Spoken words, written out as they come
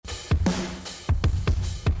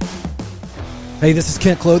Hey, this is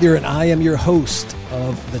Kent Clothier, and I am your host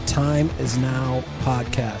of the Time Is Now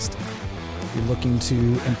podcast. If you're looking to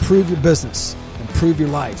improve your business, improve your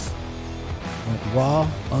life, want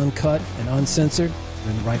raw, uncut, and uncensored, you're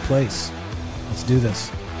in the right place. Let's do this.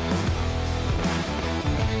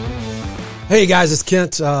 Hey guys, it's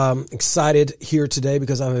Kent. Excited here today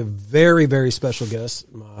because I have a very, very special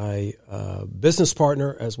guest, my business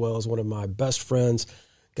partner, as well as one of my best friends,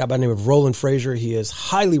 a guy by the name of Roland Frazier. He is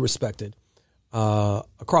highly respected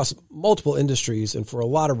across multiple industries and for a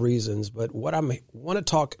lot of reasons. But what I want to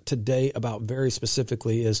talk today about very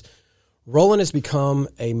specifically is Roland has become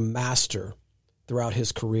a master throughout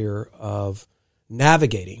his career of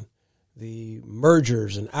navigating the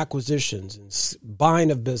mergers and acquisitions and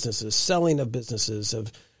buying of businesses, selling of businesses, of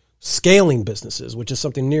scaling businesses, which is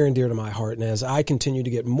something near and dear to my heart. And as I continue to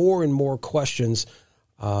get more and more questions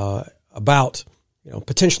about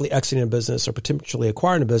potentially exiting a business or potentially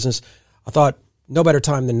acquiring a business, I thought no better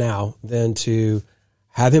time than now than to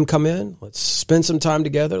have him come in. Let's spend some time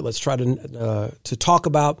together. Let's try to talk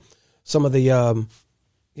about some of the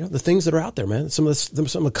the things that are out there, man. Some of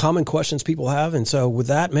the common questions people have. And so with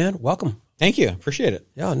that, man, welcome. Thank you. Appreciate it.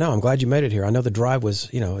 Yeah, no, I'm glad you made it here. I know the drive was,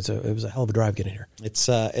 it was a hell of a drive getting here.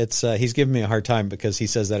 He's giving me a hard time because he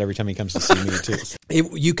says that every time he comes to see me too.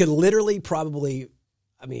 You could literally probably,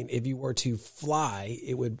 if you were to fly,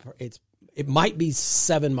 it might be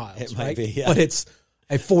 7 miles. It might right? be, yeah. But it's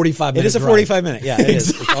a 45 minute It is a drive. 45 minute. Yeah, it Exactly.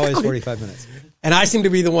 is. It's always 45 minutes. And I seem to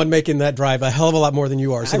be the one making that drive a hell of a lot more than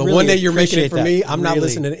you are. So I the really one day you're making it for appreciate me, that. I'm not Really,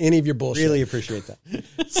 listening to any of your bullshit. Really appreciate that.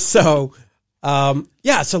 So,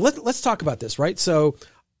 so let's talk about this, right? So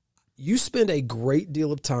you spend a great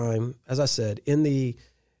deal of time, as I said, in the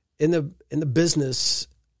business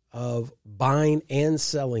of buying and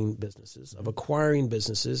selling businesses, of acquiring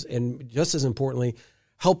businesses, and just as importantly,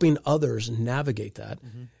 helping others navigate that.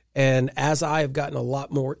 Mm-hmm. And as I have gotten a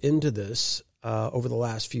lot more into this over the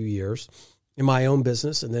last few years in my own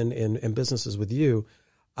business and then in businesses with you,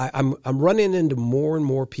 I'm running into more and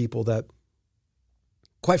more people that,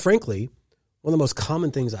 quite frankly, one of the most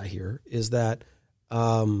common things I hear is that,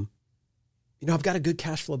 I've got a good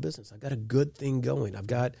cash flow business. I've got a good thing going. I've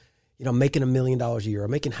got, I'm making $1 million a year.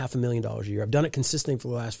 I'm making $500,000 a year. I've done it consistently for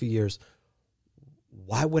the last few years.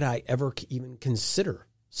 Why would I ever even consider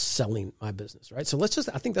selling my business, right? So I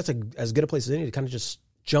think that's as good a place as any to kind of just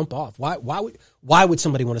jump off. Why would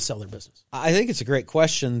somebody want to sell their business? I think it's a great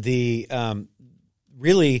question.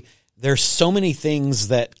 Really, there's so many things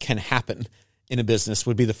that can happen in a business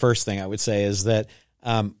would be the first thing I would say is that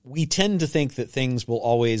we tend to think that things will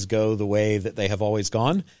always go the way that they have always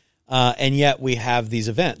gone. And yet we have these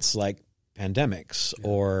events like pandemics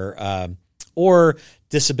or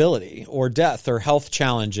disability or death or health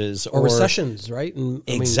challenges or recessions, right?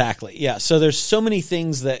 Exactly. Yeah. So there's so many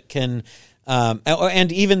things that can,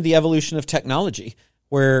 and even the evolution of technology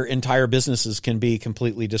where entire businesses can be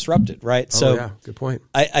completely disrupted, right? Good point.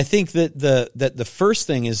 I think that the first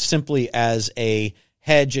thing is simply as a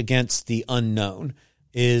hedge against the unknown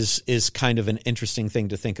is kind of an interesting thing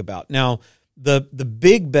to think about. Now, the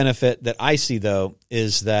big benefit that I see though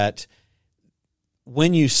is that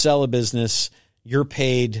when you sell a business, you're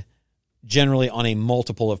paid generally on a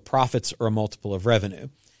multiple of profits or a multiple of revenue.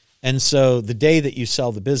 And so the day that you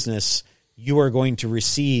sell the business, you are going to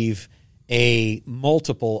receive a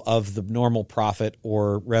multiple of the normal profit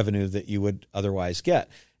or revenue that you would otherwise get.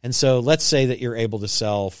 And so let's say that you're able to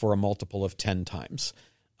sell for a multiple of 10 times.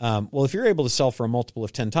 Well, if you're able to sell for a multiple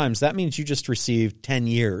of 10 times, that means you just received 10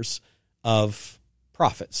 years of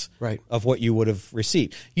profits, right, of what you would have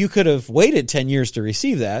received. You could have waited 10 years to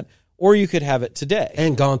receive that, or you could have it today.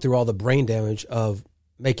 And gone through all the brain damage of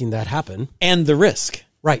making that happen. And the risk.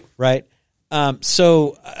 Right. Right.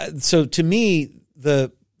 So to me,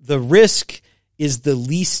 the risk is the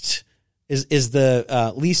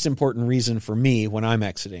least important reason for me when I'm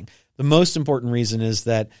exiting. The most important reason is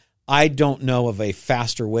that I don't know of a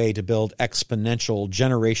faster way to build exponential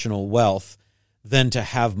generational wealth than to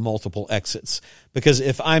have multiple exits. Because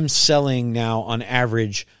if I'm selling now on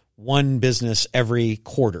average one business every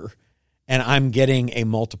quarter and I'm getting a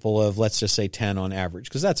multiple of, let's just say 10 on average,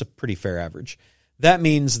 because that's a pretty fair average, that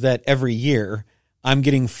means that every year I'm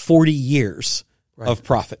getting 40 years of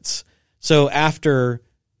profits. So after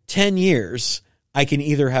 10 years, I can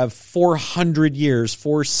either have 400 years,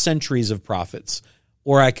 4 centuries of profits,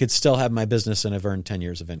 or I could still have my business and have earned 10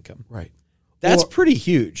 years of income. Right. That's pretty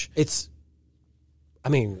huge. It's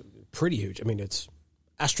pretty huge. It's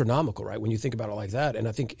astronomical, right? When you think about it like that. And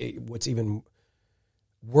I think what's even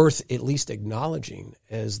worth at least acknowledging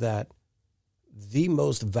is that the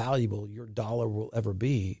most valuable your dollar will ever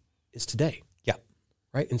be is today. Yeah.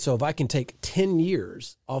 right? And so if I can take 10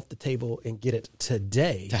 years off the table and get it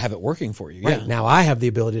today, To have it working for you. right Yeah. now I have the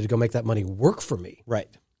ability to go make that money work for me, Right.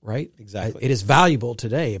 right? Exactly. It is valuable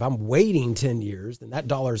today. If I'm waiting 10 years, then that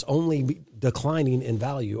dollar is only declining in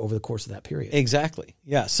value over the course of that period. Exactly.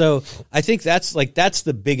 Yeah. So I think that's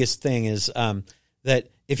the biggest thing is that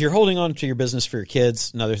if you're holding on to your business for your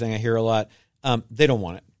kids, another thing I hear a lot, they don't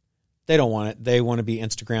want it. They don't want it. They want to be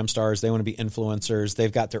Instagram stars. They want to be influencers.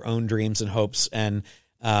 They've got their own dreams and hopes. And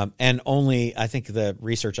only, I think the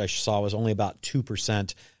research I saw was only about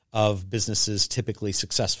 2% of businesses typically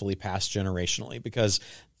successfully pass generationally because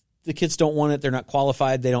the kids don't want it. They're not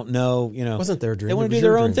qualified. They don't know, It wasn't their dream. They want It to was do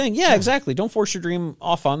their your own dream. thing. Yeah, exactly. Don't force your dream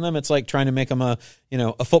off on them. It's like trying to make them a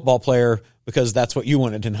football player because that's what you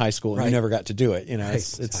wanted in high school and you never got to do it. Right,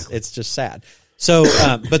 It's just sad. So,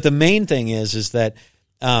 but the main thing is that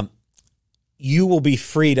you will be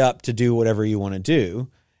freed up to do whatever you want to do,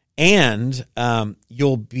 and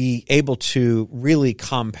you'll be able to really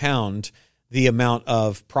compound the amount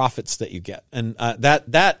of profits that you get. And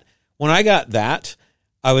that when I got that,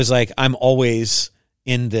 I was like, I'm always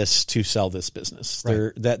in this to sell this business.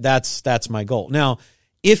 Right. That's my goal. Now,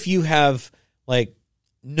 if you have like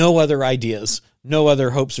no other ideas, no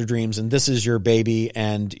other hopes or dreams, and this is your baby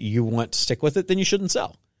and you want to stick with it, then you shouldn't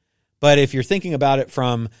sell. But if you're thinking about it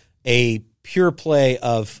from a pure play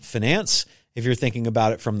of finance, if you're thinking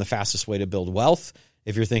about it from the fastest way to build wealth,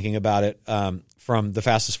 if you're thinking about it from the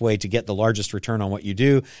fastest way to get the largest return on what you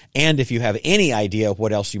do, and if you have any idea of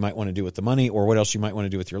what else you might want to do with the money or what else you might want to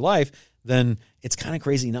do with your life, then it's kind of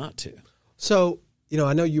crazy not to. So,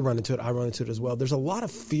 I know you run into it. I run into it as well. There's a lot of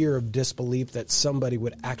fear of disbelief that somebody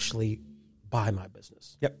would actually buy my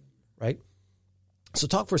business. Yep. Right? So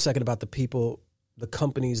talk for a second about the people, the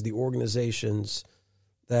companies, the organizations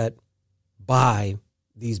that buy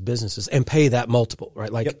these businesses and pay that multiple,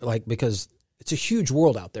 right? Like because it's a huge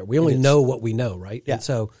world out there. We only know what we know, right? Yeah. And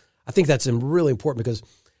so I think that's really important because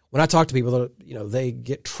when I talk to people, they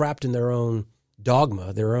get trapped in their own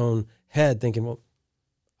dogma, their own head, thinking, well,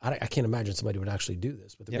 I can't imagine somebody would actually do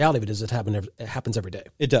this. But the reality of it is it happens every day.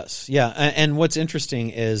 It does, yeah. And what's interesting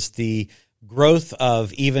is the growth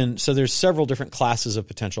of so there's several different classes of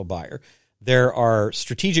potential buyer. There are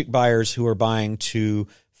strategic buyers who are buying to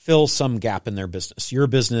fill some gap in their business. Your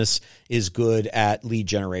business is good at lead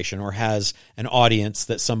generation or has an audience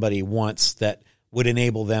that somebody wants that would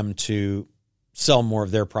enable them to sell more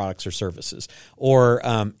of their products or services. Or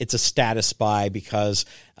it's a status buy because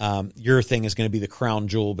your thing is going to be the crown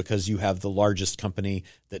jewel because you have the largest company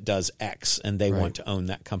that does X and they want to own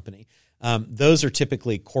that company. Those are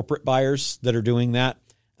typically corporate buyers that are doing that.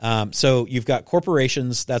 So you've got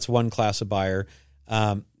corporations, that's one class of buyer.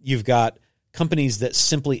 You've got companies that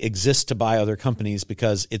simply exist to buy other companies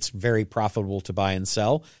because it's very profitable to buy and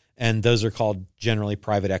sell. And those are called generally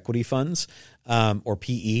private equity funds or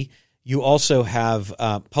PE. You also have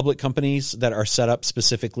public companies that are set up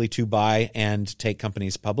specifically to buy and take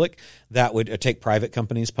companies public. That would take private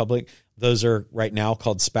companies public. Those are right now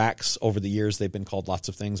called SPACs. Over the years, they've been called lots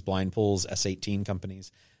of things, blind pools, S18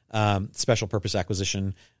 companies, special purpose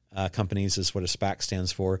acquisition companies is what a SPAC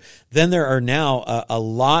stands for. Then there are now a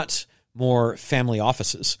lot more family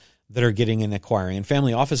offices that are getting in acquiring. And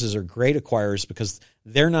family offices are great acquirers because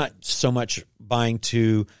they're not so much buying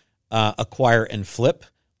to acquire and flip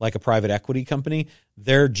like a private equity company.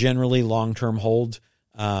 They're generally long-term hold.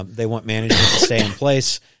 They want management to stay in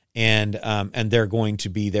place, and they're going to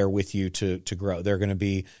be there with you to grow. They're going to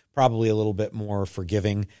be probably a little bit more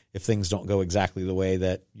forgiving if things don't go exactly the way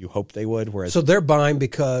that you hope they would. Whereas, So they're buying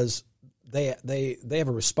because they have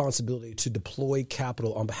a responsibility to deploy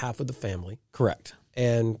capital on behalf of the family. correct.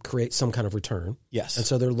 And create some kind of return. Yes. And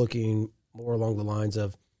so they're looking more along the lines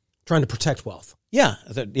of trying to protect wealth. Yeah.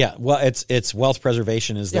 Well, it's wealth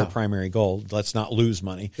preservation is their Yeah. primary goal. Let's not lose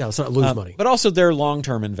money. Yeah, let's not lose money. But also they're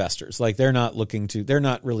long-term investors. Like they're not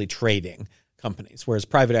really trading companies, whereas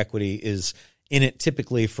private equity is in it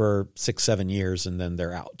typically for 6-7 years and then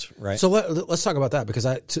they're out, right? So let's talk about that because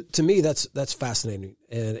to me that's fascinating,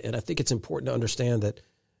 and I think it's important to understand that.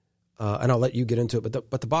 And I'll let you get into it,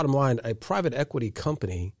 but the bottom line, a private equity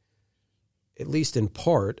company, at least in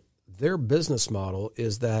part, their business model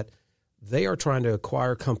is that they are trying to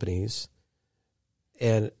acquire companies,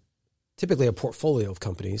 and typically a portfolio of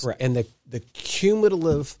companies, right. And the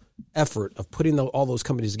cumulative effort of putting all those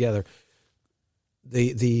companies together,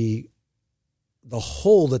 the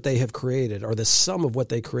whole that they have created, or the sum of what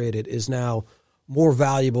they created, is now more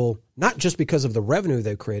valuable, not just because of the revenue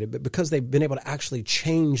they've created, but because they've been able to actually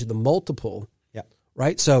change the multiple. Yeah.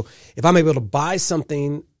 Right. So if I'm able to buy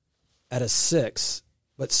something at a 6,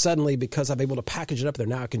 but suddenly because I'm able to package it up there,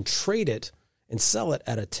 now I can trade it and sell it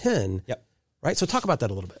at a 10. Yep. Right. So talk about that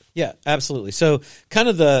a little bit. Yeah, absolutely. So kind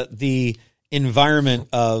of the environment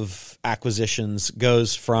of acquisitions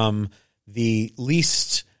goes from the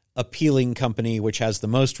least appealing company, which has the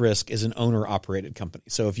most risk, is an owner-operated company.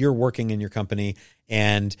 So if you're working in your company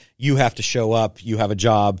and you have to show up, you have a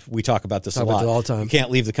job. We talk about this a lot. All the time. You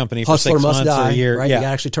can't leave the company Hustler for 6 must months die, or a year. right? Yeah. You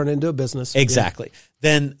gotta actually turn it into a business. Exactly.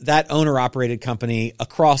 Then that owner-operated company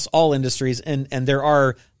across all industries, and there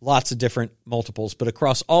are lots of different multiples, but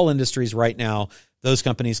across all industries right now, those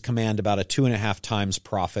companies command about a 2.5 times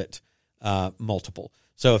profit multiple.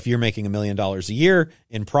 So if you're making $1 million a year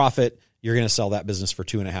in profit, you're going to sell that business for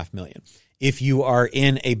 $2.5 million. If you are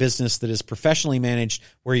in a business that is professionally managed,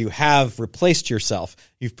 where you have replaced yourself,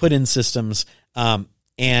 you've put in systems, and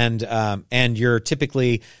you're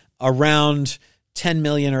typically around 10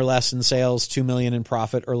 million or less in sales, 2 million in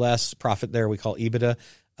profit or less. Profit there we call EBITDA.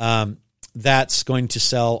 That's going to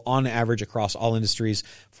sell on average across all industries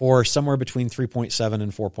for somewhere between 3.7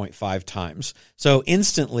 and 4.5 times. So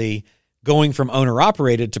instantly going from owner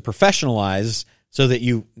operated to professionalized, so that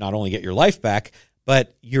you not only get your life back,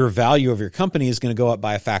 but your value of your company is going to go up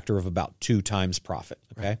by a factor of about 2 times profit.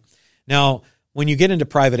 Okay. Right. Now, when you get into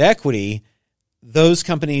private equity, those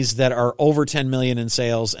companies that are over 10 million in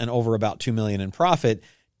sales and over about 2 million in profit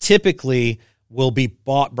typically will be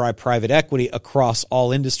bought by private equity across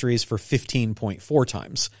all industries for 15.4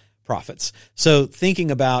 times profits. So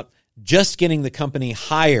thinking about just getting the company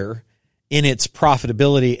higher in its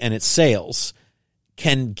profitability and its sales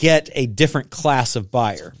can get a different class of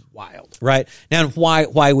buyer. Wild. Right? Now,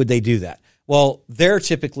 why would they do that? Well, they're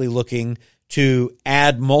typically looking to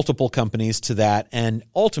add multiple companies to that, and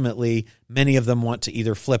ultimately, many of them want to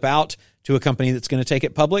either flip out to a company that's going to take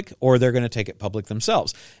it public, or they're going to take it public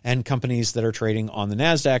themselves. And companies that are trading on the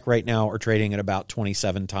NASDAQ right now are trading at about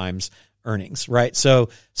 27 times earnings, right? So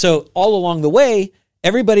all along the way,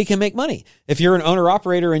 everybody can make money. If you're an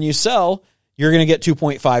owner-operator and you sell, you're going to get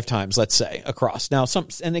 2.5 times, let's say, across. Now,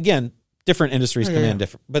 and again, different industries command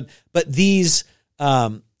different, but these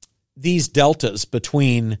deltas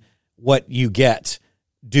between what you get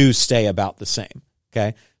do stay about the same.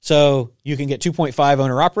 Okay, so you can get 2.5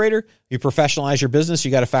 owner operator. You professionalize your business.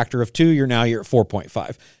 You got a factor of 2. You're at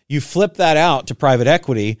 4.5. You flip that out to private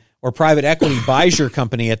equity, or private equity buys your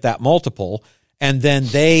company at that multiple, and then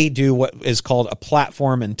they do what is called a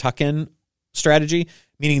platform and tuck-in strategy.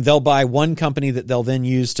 Meaning they'll buy one company that they'll then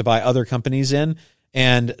use to buy other companies in,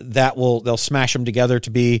 and they'll smash them together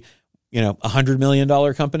to be, $100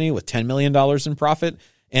 million company with $10 million in profit.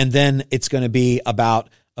 And then it's going to be about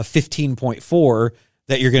a 15.4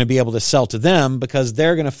 that you're going to be able to sell to them, because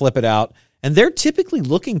they're going to flip it out. And they're typically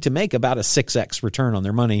looking to make about a 6x return on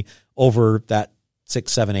their money over that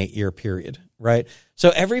 6, 7, 8 year period, right?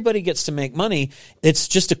 So everybody gets to make money. It's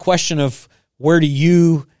just a question of where do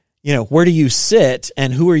you sit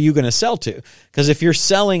and who are you going to sell to? Because if you're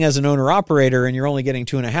selling as an owner operator and you're only getting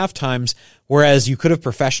 2.5 times, whereas you could have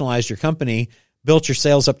professionalized your company, built your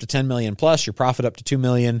sales up to 10 million plus, your profit up to 2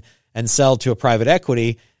 million, and sell to a private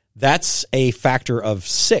equity, that's a factor of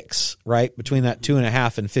 6, right? Between that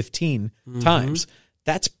 2.5 and 15 times.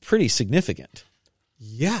 That's pretty significant.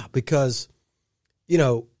 Yeah, because,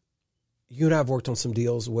 you and I have worked on some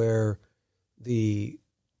deals where we've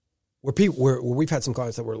had some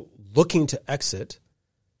clients that were looking to exit,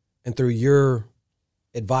 and through your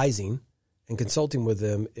advising and consulting with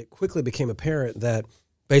them, it quickly became apparent that,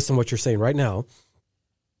 based on what you're saying right now,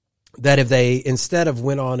 that if they, instead of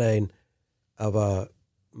went on a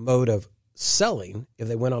mode of selling, if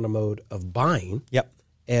they went on a mode of buying,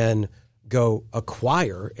 and go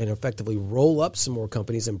acquire and effectively roll up some more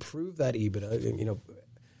companies, improve that EBITDA,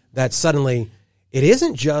 that suddenly it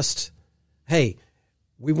isn't just, hey,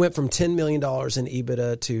 we went from $10 million in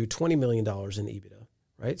EBITDA to $20 million in EBITDA,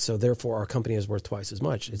 right? So therefore our company is worth twice as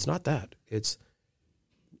much. It's not that. It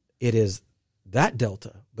is that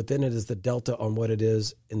delta, but then it is the delta on what it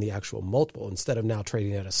is in the actual multiple. Instead of now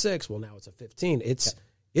trading at a 6, well, now it's a 15. This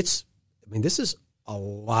is a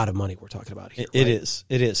lot of money we're talking about here. It is.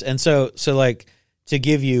 And so like, to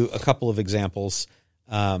give you a couple of examples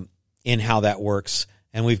in how that works,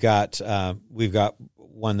 and we've got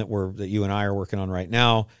one that you and I are working on right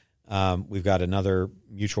now. We've got another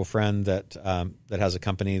mutual friend that has a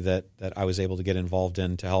company that I was able to get involved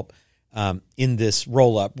in to help in this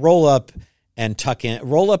roll up and tuck in.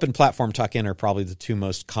 Roll up and platform tuck in are probably the two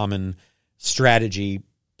most common strategy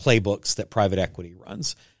playbooks that private equity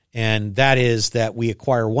runs. And that is that we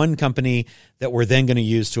acquire one company that we're then going to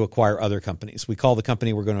use to acquire other companies. We call the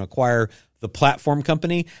company we're going to acquire the platform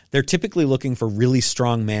company. They're typically looking for really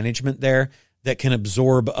strong management there that can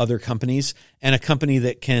absorb other companies, and a company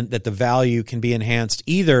that the value can be enhanced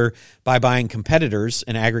either by buying competitors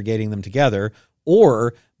and aggregating them together,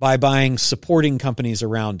 or by buying supporting companies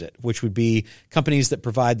around it, which would be companies that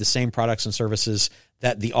provide the same products and services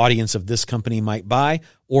that the audience of this company might buy,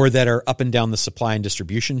 or that are up and down the supply and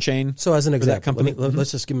distribution chain. So as an example, company.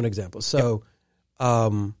 let's just give an example. So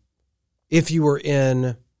if you were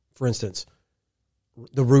in, for instance,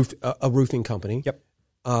 a roofing company,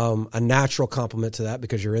 a natural complement to that,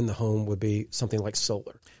 because you're in the home, would be something like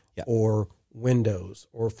solar or windows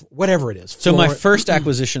or whatever it is. So my first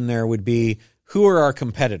acquisition there would be, who are our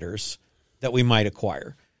competitors that we might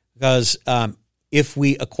acquire? Because if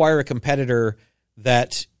we acquire a competitor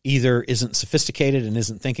that either isn't sophisticated and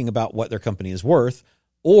isn't thinking about what their company is worth,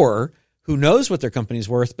 or who knows what their company is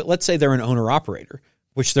worth, but let's say they're an owner-operator,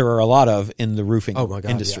 which there are a lot of in the roofing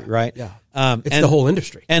industry, right? Yeah. It's the whole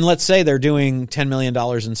industry. And let's say they're doing $10 million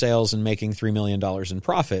in sales and making $3 million in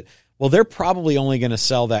profit. Well, they're probably only going to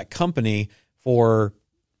sell that company for,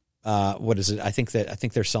 what is it? I think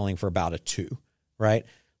they're selling for about a 2, right?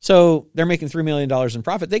 So they're making $3 million in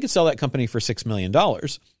profit. They could sell that company for $6 million.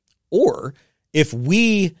 Or if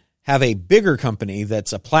we have a bigger company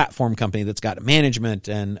that's a platform company that's got management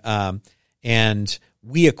and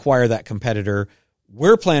we acquire that competitor,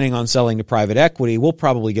 we're planning on selling to private equity, we'll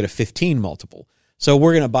probably get a 15 multiple. So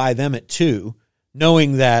we're going to buy them at 2,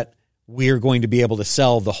 knowing that we're going to be able to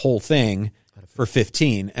sell the whole thing for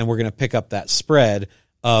 15, and we're going to pick up that spread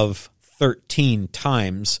of 13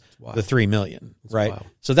 times the 3 million, right? Wild.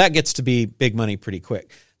 So that gets to be big money pretty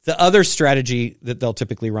quick. The other strategy that they'll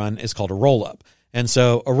typically run is called a roll-up. And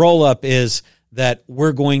so a roll-up is that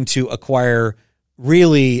we're going to acquire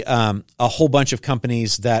really a whole bunch of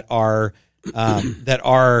companies that are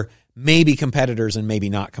maybe competitors and maybe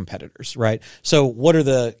not competitors, right? So what are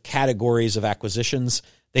the categories of acquisitions?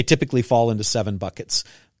 They typically fall into 7 buckets.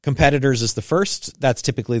 Competitors is the first. That's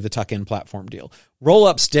typically the tuck-in platform deal.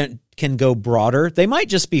 Roll-ups can go broader. They might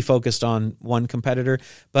just be focused on one competitor,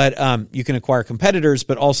 but you can acquire competitors,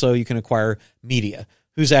 but also you can acquire media.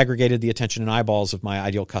 Who's aggregated the attention and eyeballs of my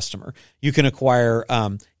ideal customer? You can acquire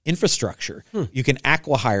infrastructure. You can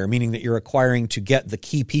acqui-hire, meaning that you're acquiring to get the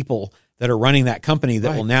key people that are running that company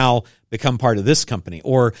that will now become part of this company,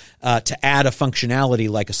 or to add a functionality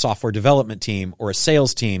like a software development team or a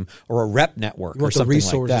sales team or a rep network or something like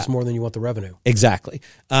that. You want the resources more than you want the revenue. Exactly.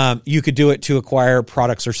 You could do it to acquire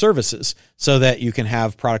products or services so that you can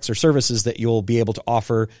have products or services that you'll be able to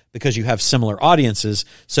offer because you have similar audiences.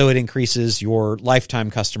 So it increases your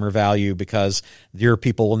lifetime customer value because your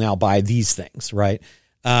people will now buy these things, right?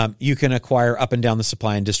 You can acquire up and down the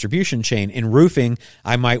supply and distribution chain. In roofing,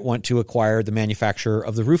 I might want to acquire the manufacturer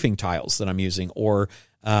of the roofing tiles that I'm using, or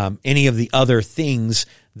any of the other things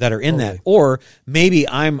that are in that. Or maybe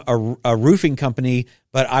I'm a roofing company,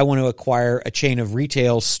 but I want to acquire a chain of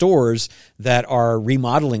retail stores that are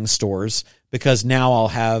remodeling stores, because now I'll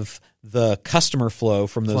have the customer flow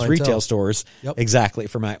from those retail stores. Exactly.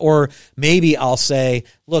 Or maybe I'll say,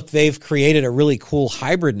 look, they've created a really cool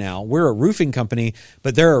hybrid now. We're a roofing company,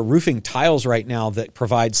 but there are roofing tiles right now that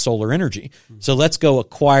provide solar energy. So let's go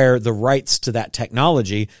acquire the rights to that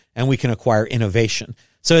technology, and we can acquire innovation.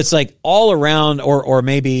 So it's like all around, or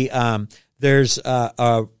maybe there's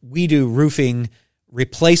we do roofing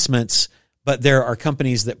replacements, but there are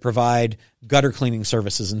companies that provide gutter cleaning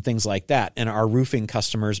services and things like that. And our roofing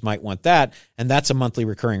customers might want that. And that's a monthly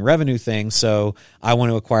recurring revenue thing. So I want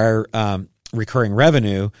to acquire recurring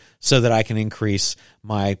revenue so that I can increase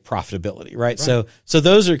my profitability, right? So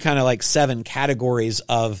those are kind of like 7 categories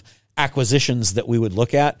of acquisitions that we would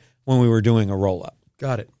look at when we were doing a roll-up.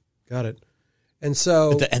 Got it. And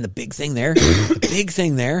so... And the big thing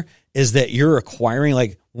there, is that you're acquiring,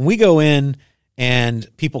 like when we go in and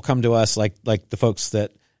people come to us, like the folks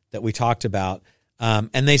that we talked about,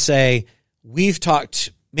 and they say,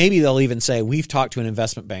 maybe they'll even say, we've talked to an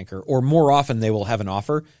investment banker, or more often they will have an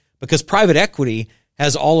offer, because private equity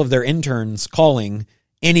has all of their interns calling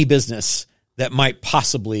any business that might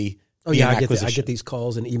possibly be an acquisition. I get these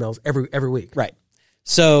calls and emails every week. Right.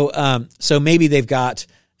 So maybe they've got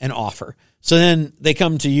an offer. So then they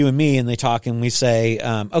come to you and me and they talk, and we say,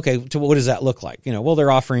 okay, what does that look like? Well,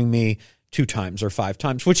 they're offering me 2 times or 5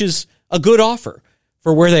 times, which is a good offer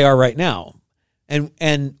for where they are right now.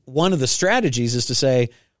 And one of the strategies is to say,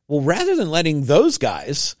 well, rather than letting those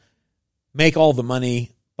guys make all the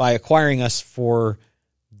money by acquiring us for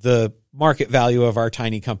the market value of our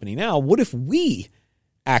tiny company now, what if we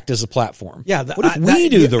act as a platform? Yeah. What if we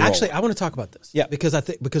do the role? Actually, I want to talk about this. Yeah.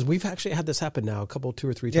 Because we've actually had this happen now 2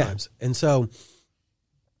 or 3 times. And so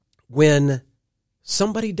when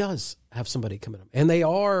somebody does have somebody come in, and they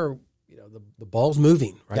are, the ball's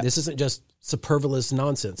moving, right? Yeah. This isn't just superfluous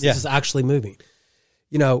nonsense. Yeah. This is actually moving.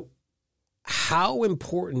 How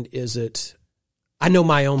important is it? I know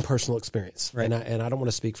my own personal experience, Right. and I don't want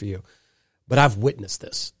to speak for you, but I've witnessed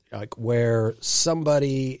this, like where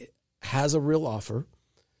somebody has a real offer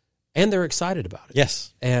and they're excited about it.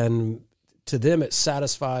 Yes. And to them, it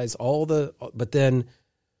satisfies but then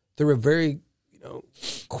through a very,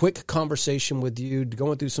 quick conversation with you,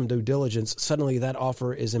 going through some due diligence, suddenly that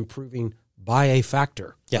offer is improving by a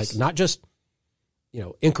factor. Yes. Like not just,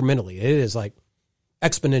 incrementally. It is like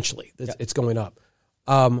exponentially. It's going up.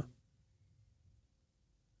 I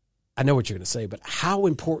know what you're going to say, but how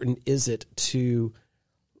important is it to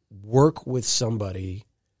work with somebody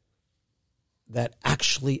that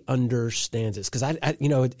actually understands this? Because I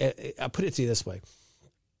put it to you this way.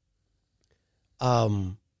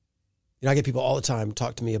 I get people all the time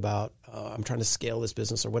talk to me about I'm trying to scale this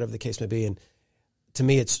business or whatever the case may be, and to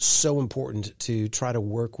me, it's so important to try to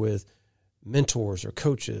work with mentors or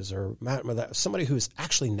coaches or somebody who's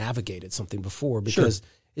actually navigated something before, because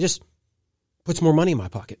it just puts more money in my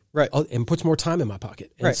pocket, right, and puts more time in my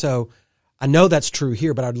pocket. And right. so I know that's true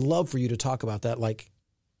here, but I'd love for you to talk about that. Like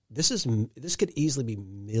this could easily be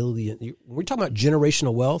million. When we're talking about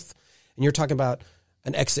generational wealth, and you're talking about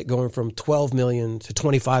an exit going from 12 million to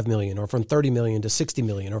 25 million, or from 30 million to 60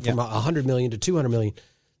 million, or from 100 million to 200 million.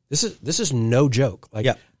 This is no joke. Like,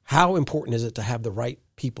 how important is it to have the right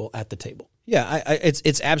people at the table? Yeah,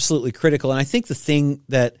 it's absolutely critical. And I think the thing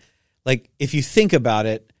that, like, if you think about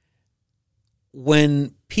it,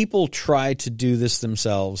 when people try to do this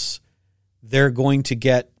themselves, they're going to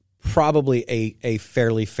get probably a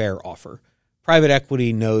fairly fair offer. Private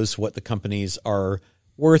equity knows what the companies are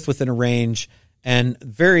worth within a range, and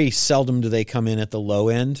very seldom do they come in at the low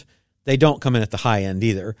end. They don't come in at the high end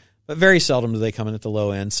either, but very seldom do they come in at the low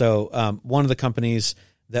end. So one of the companies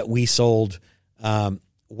that we sold,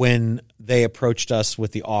 when they approached us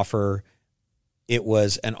with the offer, it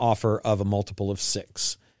was an offer of a multiple of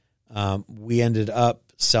 6. We ended up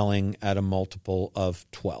selling at a multiple of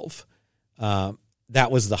 12. That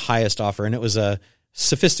was the highest offer, and it was a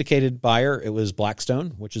sophisticated buyer. It was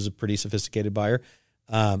Blackstone, which is a pretty sophisticated buyer.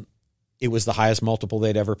 It was the highest multiple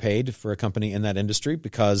they'd ever paid for a company in that industry,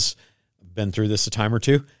 because I've been through this a time or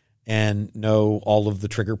two and know all of the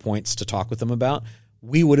trigger points to talk with them about.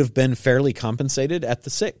 We would have been fairly compensated at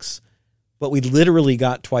the 6, but we literally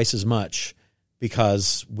got twice as much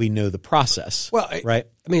because we knew the process. Well, right?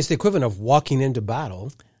 I mean, it's the equivalent of walking into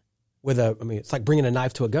battle with it's like bringing a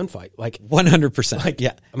knife to a gunfight. Like 100%. Like,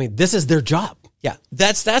 yeah. I mean, this is their job. Yeah.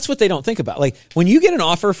 That's what they don't think about. Like, when you get an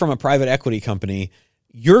offer from a private equity company,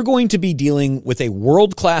 you're going to be dealing with a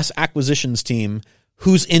world-class acquisitions team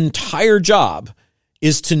whose entire job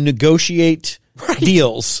is to negotiate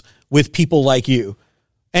deals with people like you.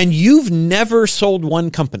 And you've never sold one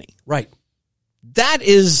company. Right. That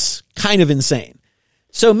is kind of insane.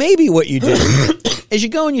 So maybe what you do is you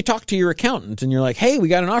go and you talk to your accountant and you're like, hey, we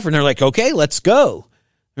got an offer. And they're like, okay, let's go. And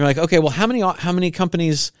you're like, okay, well, how many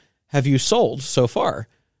companies have you sold so far?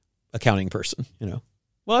 Accounting person,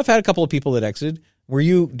 Well, I've had a couple of people that exited. Were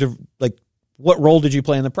you what role did you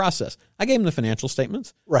play in the process? I gave them the financial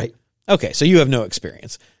statements. Right. Okay, so you have no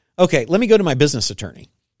experience. Okay, let me go to my business attorney.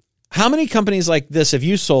 How many companies like this have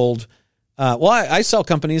you sold? I sell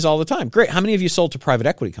companies all the time. Great. How many have you sold to private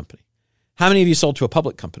equity company? How many have you sold to a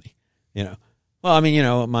public company? Well, I mean,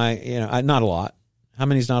 not a lot. How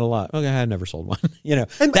many's not a lot? Okay, I've never sold one.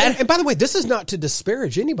 And by the way, this is not to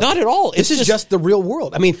disparage anybody. Not at all. This is just the real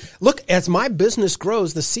world. I mean, look, as my business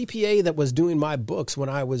grows, the CPA that was doing my books when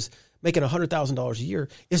I was making $100,000 a year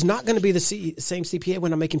is not going to be the same CPA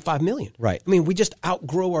when I'm making $5 million. Right. I mean, we just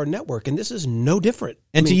outgrow our network, and this is no different.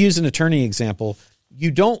 And to use an attorney example, you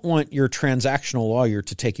don't want your transactional lawyer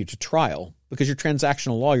to take you to trial, because your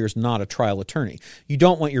transactional lawyer is not a trial attorney. You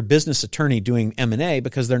don't want your business attorney doing M&A,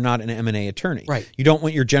 because they're not an M&A attorney. Right. You don't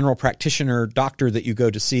want your general practitioner doctor that you go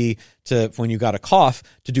to see when you got a cough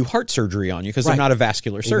to do heart surgery on you, because they're not a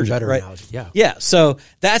vascular surgeon. Better right? analogy. Yeah. Yeah. So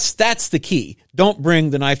that's the key. Don't bring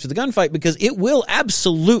the knife to the gunfight, because it will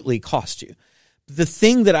absolutely cost you. The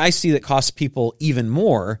thing that I see that costs people even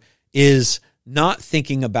more is not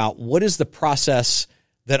thinking about what is the process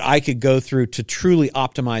that I could go through to truly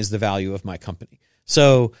optimize the value of my company.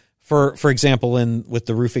 So for example, with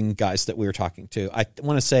the roofing guys that we were talking to, I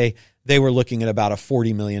want to say they were looking at about a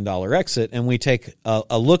 $40 million exit. And we take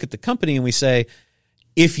a look at the company and we say,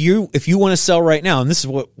 if you want to sell right now, and this is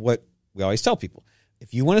what we always tell people,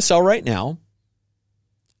 if you want to sell right now,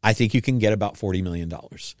 I think you can get about $40 million.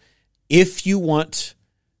 If you want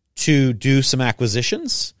to do some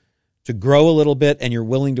acquisitions, to grow a little bit, and you're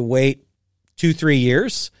willing to wait 2-3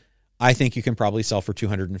 years, I think you can probably sell for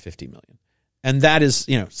 $250 million. And that is,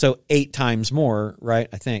 so 8 times more, right?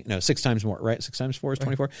 I think, no, 6 times more, right? 6 times 4 is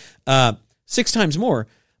 24. 6 times more.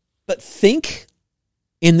 But think,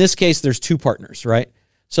 in this case, there's 2 partners, right?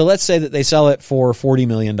 So let's say that they sell it for $40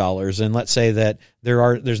 million, and let's say that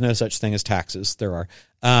there's no such thing as taxes. There are.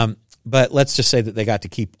 But let's just say that they got to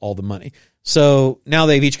keep all the money. So now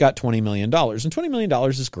they've each got $20 million. And $20 million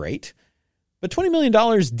is great. But $20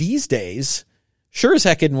 million these days sure as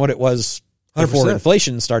heck isn't what it was before 100%.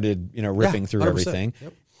 Inflation started, ripping through 100%. Everything.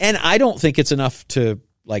 Yep. And I don't think it's enough to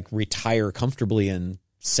retire comfortably and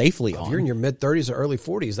safely on. If you're in your mid-30s or early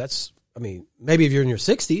 40s, maybe if you're in your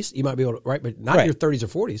 60s, you might be able to, right? But not in your 30s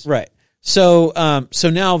or 40s. Right. So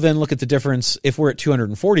now then look at the difference. If we're at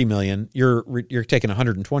 240 million, you're taking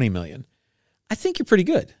 120 million. I think you're pretty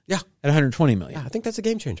good. Yeah. At 120 million. Yeah, I think that's a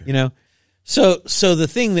game changer. So the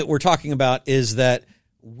thing that we're talking about is that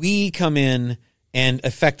we come in and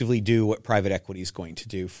effectively do what private equity is going to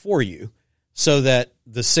do for you, so that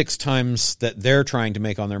the 6 times that they're trying to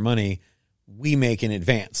make on their money, we make in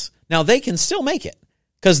advance. Now they can still make it,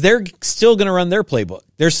 because they're still going to run their playbook.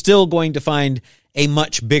 They're still going to find a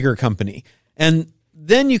much bigger company. And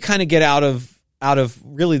then you kind of get out of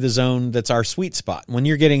really the zone that's our sweet spot. When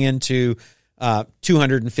you're getting into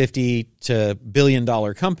 $250 to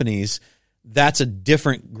billion-dollar companies, that's a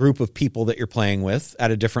different group of people that you're playing with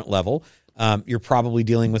at a different level. You're probably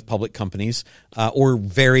dealing with public companies or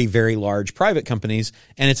very, very large private companies,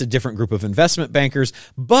 and it's a different group of investment bankers.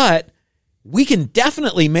 But we can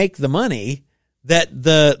definitely make the money that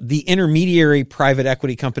the intermediary private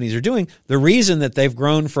equity companies are doing. The reason that they've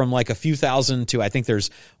grown from a few thousand to, I think there's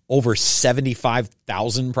over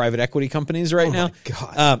 75,000 private equity companies right now. My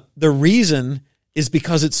God. The reason is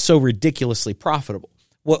because it's so ridiculously profitable.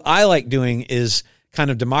 What I like doing is kind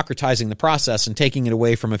of democratizing the process and taking it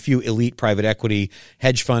away from a few elite private equity,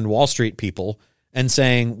 hedge fund, Wall Street people, and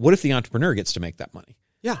saying, what if the entrepreneur gets to make that money?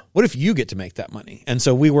 Yeah. What if you get to make that money? And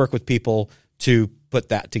so we work with people to put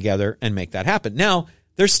that together and make that happen. Now,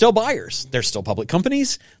 there's still buyers. There's still public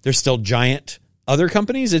companies. There's still giant other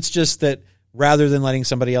companies. It's just that rather than letting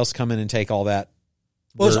somebody else come in and take all that,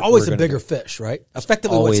 there's always a bigger fish, right?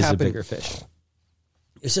 Effectively, always what's happening, a bigger fish.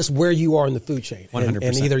 It's just where you are in the food chain. 100%.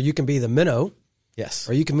 And either you can be the minnow, yes,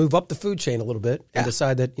 or you can move up the food chain a little bit and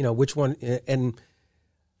decide that, which one. And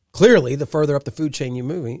clearly, the further up the food chain you're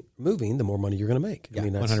moving, the more money you're going to make. Yeah,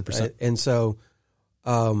 100%. And so,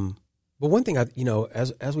 but one thing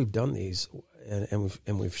as we've done these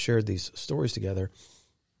and we've shared these stories together,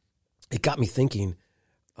 it got me thinking,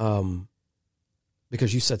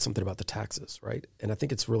 because you said something about the taxes, right? And I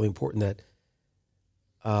think it's really important that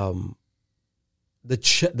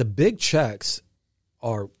the big checks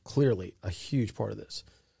are clearly a huge part of this.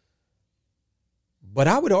 But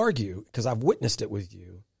I would argue, because I've witnessed it with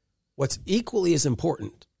you, what's equally as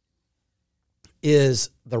important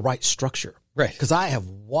is the right structure. Right. Because I have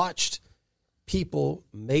watched people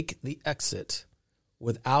make the exit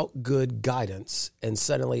without good guidance and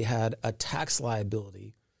suddenly had a tax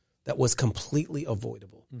liability that was completely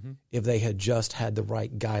avoidable if they had just had the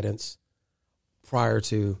right guidance prior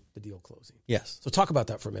to the deal closing. Yes. So talk about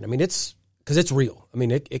that for a minute. I mean, it's because it's real. I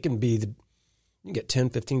mean, it can be you can get 10,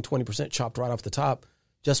 15, 20% chopped right off the top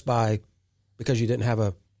just because you didn't have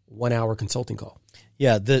a 1 hour consulting call.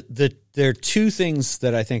 Yeah. There are 2 things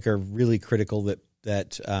that I think are really critical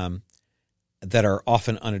that are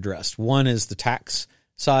often unaddressed. One is the tax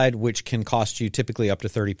side, which can cost you typically up to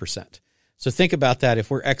 30%. So think about that. If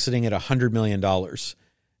we're exiting at $100 million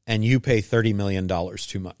and you pay $30 million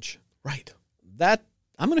too much, right? That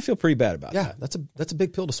I'm going to feel pretty bad about. Yeah, that's a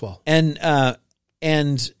big pill to swallow.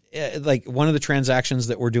 And like one of the transactions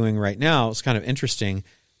that we're doing right now is kind of interesting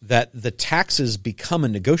that the taxes become a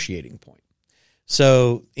negotiating point.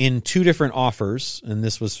 So in 2 different offers, and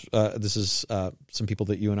this is some people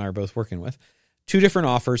that you and I are both working with, 2 different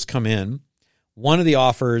offers come in. One of the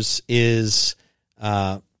offers is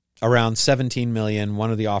around $17 million.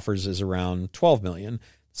 One of the offers is around $12 million.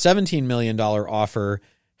 $17 million offer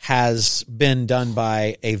has been done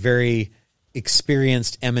by a very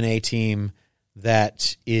experienced M&A team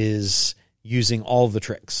that is using all the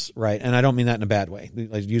tricks, right? And I don't mean that in a bad way,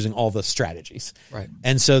 like using all the strategies. Right.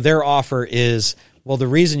 And so their offer is, well, the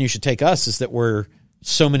reason you should take us is that we're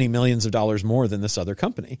so many millions of dollars more than this other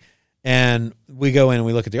company. And we go in and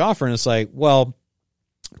we look at the offer and it's like, well,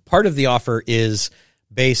 part of the offer is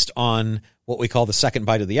based on what we call the second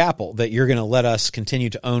bite of the apple, that you're going to let us continue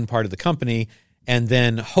to own part of the company and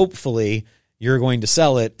then hopefully you're going to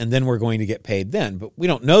sell it and then we're going to get paid then. But we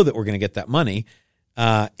don't know that we're going to get that money.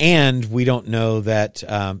 And we don't know that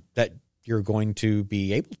that you're going to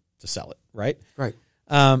be able to sell it, right? Right.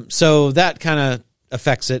 So that kind of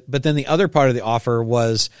affects it. But then the other part of the offer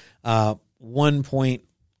was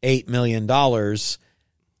 $1.8 million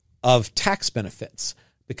of tax benefits,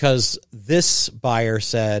 because this buyer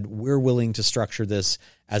said, we're willing to structure this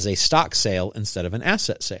as a stock sale instead of an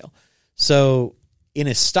asset sale. So in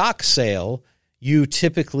a stock sale, you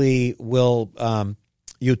typically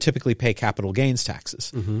pay capital gains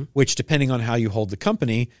taxes, which, depending on how you hold the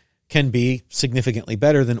company, can be significantly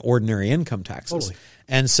better than ordinary income taxes. Totally.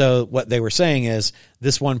 And so what they were saying is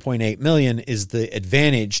this $1.8 million is the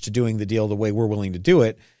advantage to doing the deal the way we're willing to do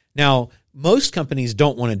it. Now, most companies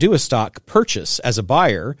don't want to do a stock purchase as a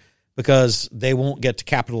buyer because they won't get to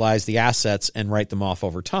capitalize the assets and write them off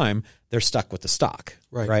over time. They're stuck with the stock,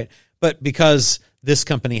 right? But because this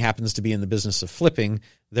company happens to be in the business of flipping,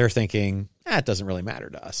 they're thinking, it doesn't really matter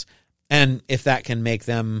to us. And if that can make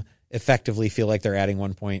them effectively feel like they're adding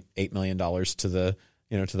 $1.8 million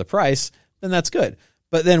to the price, then that's good.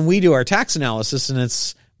 But then we do our tax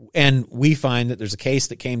analysis, and we find that there's a case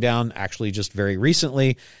that came down actually just very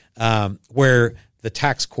recently, where the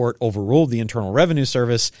tax court overruled the Internal Revenue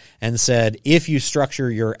Service and said, if you structure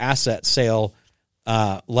your asset sale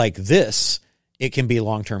like this, it can be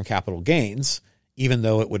long-term capital gains, even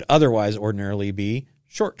though it would otherwise ordinarily be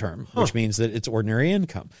short-term, which means that it's ordinary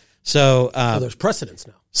income. So there's precedence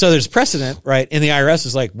now. So there's precedent, right? And the IRS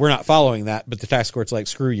is like, we're not following that, but the tax court's like,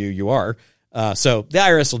 screw you, you are. So the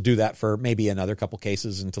IRS will do that for maybe another couple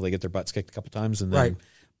cases until they get their butts kicked a couple times, and then,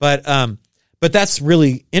 right. But that's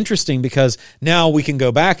really interesting, because now we can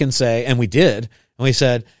go back and say, and we did, and we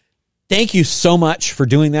said, thank you so much for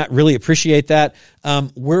doing that. Really appreciate that.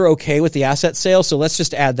 We're okay with the asset sale, so let's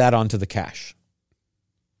just add that onto the cash.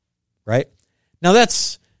 Right? Now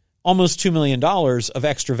that's almost $2 million of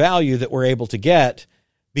extra value that we're able to get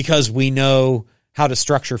because we know how to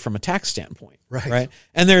structure from a tax standpoint. Right?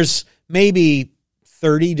 And there's maybe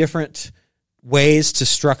 30 different ways to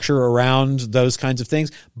structure around those kinds of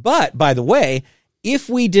things. But by the way, if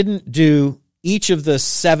we didn't do each of the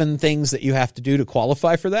 7 things that you have to do to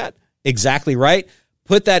qualify for that exactly right,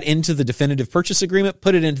 put that into the definitive purchase agreement,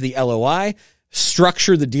 put it into the LOI,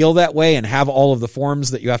 structure the deal that way, and have all of the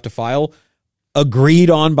forms that you have to file agreed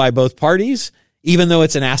on by both parties, even though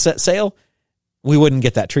it's an asset sale, we wouldn't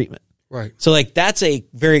get that treatment. Right. So that's a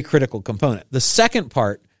very critical component. The second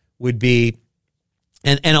part would be,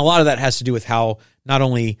 and a lot of that has to do with how not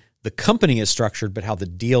only the company is structured, but how the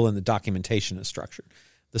deal and the documentation is structured.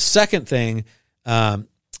 The second thing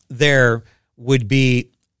there would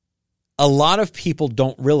be, a lot of people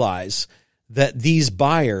don't realize that these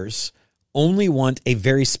buyers only want a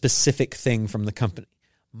very specific thing from the company.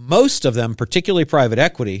 Most of them, particularly private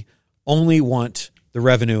equity, only want the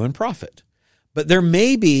revenue and profit. But there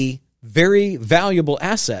may be very valuable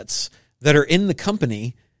assets that are in the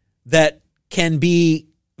company that can be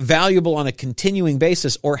valuable on a continuing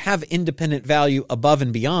basis or have independent value above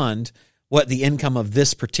and beyond what the income of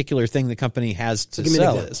this particular thing the company has to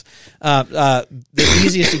sell is. The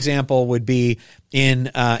easiest example would be in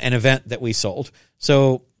an event that we sold.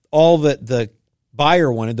 So all that the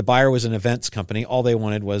buyer wanted, the buyer was an events company, all they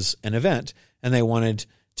wanted was an event, and they wanted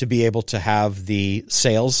to be able to have the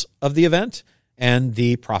sales of the event and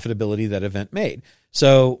the profitability that event made.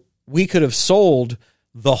 So we could have sold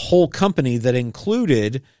the whole company that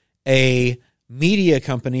included a media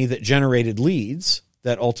company that generated leads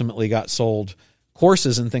that ultimately got sold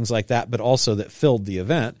courses and things like that, but also that filled the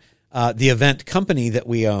event company that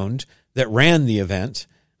we owned that ran the event,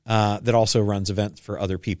 that also runs events for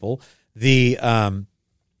other people, the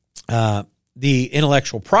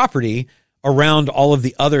intellectual property around all of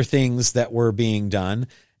the other things that were being done,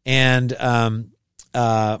 and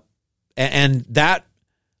that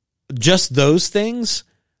just those things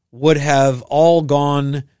would have all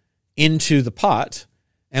gone into the pot,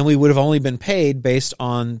 and we would have only been paid based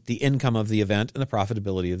on the income of the event and the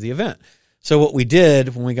profitability of the event. So what we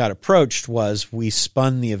did when we got approached was we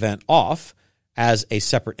spun the event off as a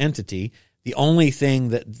separate entity. The only thing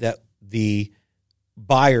that the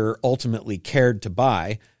buyer ultimately cared to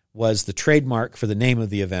buy was the trademark for the name of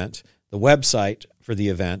the event, the website for the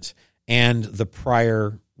event, and the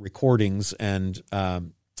prior recordings and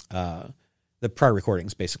the prior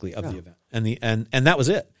recordings basically of the event, and that was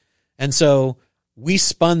it. And so we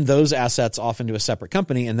spun those assets off into a separate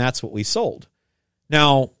company, and that's what we sold.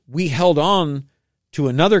 Now we held on to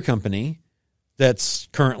another company that's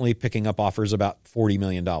currently picking up offers about $40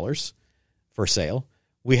 million for sale.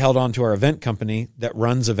 We held on to our event company that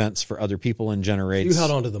runs events for other people and generates. You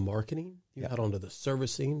held on to the marketing, you held on to the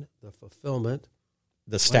servicing, the fulfillment,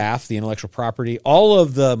 the staff, the intellectual property, all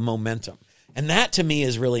of the momentum. And that to me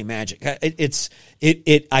is really magic.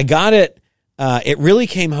 I got it it really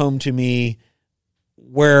came home to me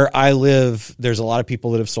where I live. There's a lot of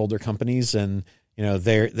people that have sold their companies, and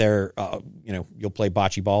they're you'll play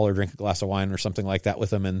bocce ball or drink a glass of wine or something like that with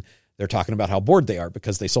them, and they're talking about how bored they are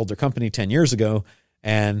because they sold their company 10 years ago,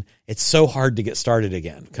 and it's so hard to get started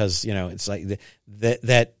again because it's like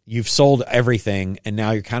that you've sold everything and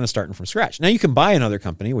now you're kind of starting from scratch. Now you can buy another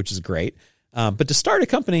company, which is great, but to start a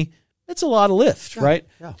company, it's a lot of lift, right?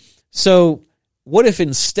 Yeah. So what if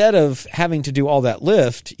instead of having to do all that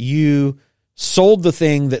lift, you sold the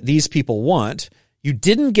thing that these people want? You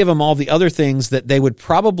didn't give them all the other things that they would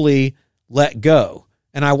probably let go.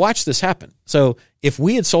 And I watched this happen. So if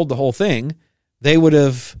we had sold the whole thing, they would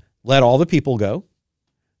have let all the people go.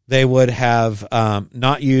 They would have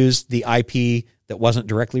not used the IP that wasn't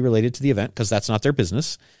directly related to the event because that's not their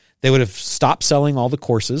business. They would have stopped selling all the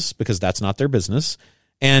courses because that's not their business.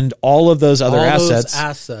 And all of those other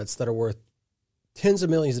assets that are worth tens of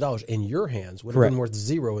millions of dollars in your hands would have been worth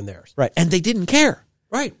zero in theirs. Right. And they didn't care.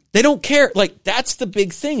 Right. They don't care. Like, that's the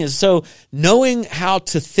big thing is, so knowing how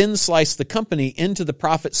to thin slice the company into the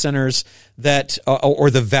profit centers that,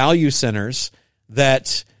 or the value centers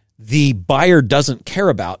that the buyer doesn't care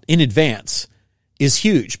about in advance is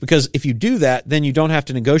huge, because if you do that, then you don't have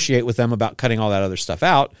to negotiate with them about cutting all that other stuff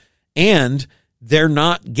out, and they're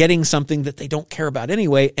not getting something that they don't care about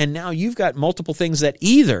anyway. And now you've got multiple things that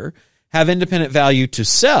either have independent value to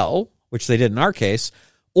sell, which they did in our case,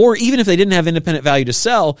 or even if they didn't have independent value to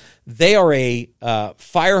sell, they are a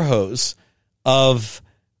fire hose of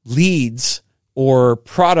leads or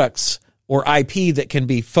products or IP that can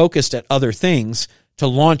be focused at other things to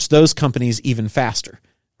launch those companies even faster,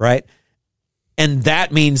 right? And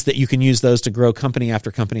that means that you can use those to grow company after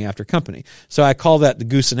company after company. So I call that the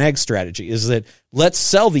goose and egg strategy, is that let's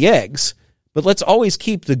sell the eggs, but let's always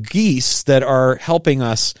keep the geese that are helping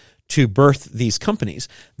us to birth these companies.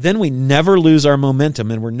 Then we never lose our momentum,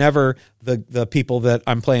 and we're never the people that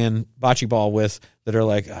I'm playing bocce ball with that are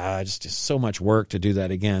like, it's just so much work to do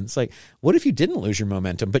that again. It's like, what if you didn't lose your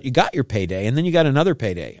momentum, but you got your payday, and then you got another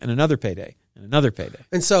payday, and another payday, and another payday?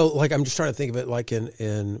 And so, like, I'm just trying to think of it like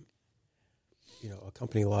in a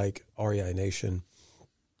company like REI Nation,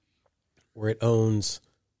 where it owns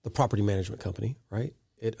the property management company, right?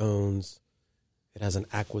 It has an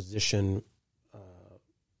acquisition.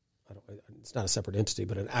 It's not a separate entity,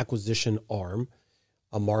 but an acquisition arm,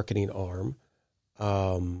 a marketing arm,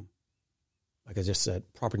 like I just said,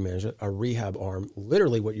 property management, a rehab arm.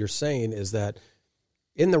 Literally what you're saying is that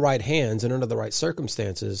in the right hands and under the right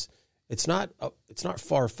circumstances, it's not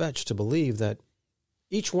far-fetched to believe that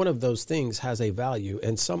each one of those things has a value,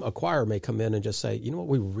 and some acquirer may come in and just say, you know what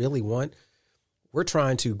we really want? We're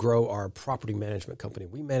trying to grow our property management company.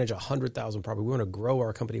 We manage 100,000 property. We want to grow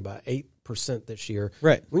our company by 8% this year.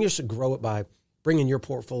 Right. We just grow it by bringing your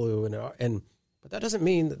portfolio in. But that doesn't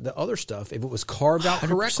mean that the other stuff, if it was carved out 100%.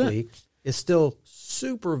 Correctly, is still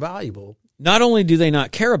super valuable. Not only do they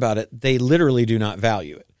not care about it, they literally do not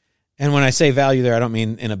value it. And when I say value there, I don't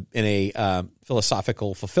mean in a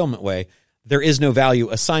philosophical fulfillment way. There is no value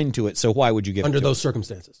assigned to it, so why would you give it to under those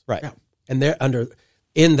circumstances? Right. Yeah. And they're under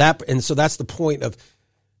in that, and so that's the point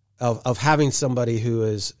of having somebody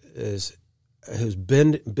who's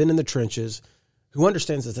been in the trenches, who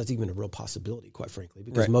understands that that's even a real possibility, quite frankly,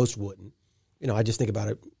 because most wouldn't. I just think about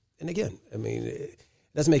it, and again, I mean, it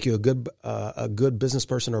doesn't make you a good business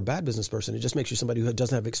person or a bad business person. It just makes you somebody who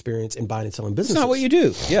doesn't have experience in buying and selling businesses. It's not what you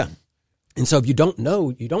do. Yeah. And so if you don't know,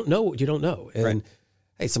 you don't know what you don't know. And right.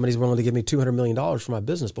 Hey, somebody's willing to give me $200 million for my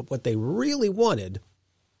business, but what they really wanted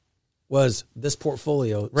was this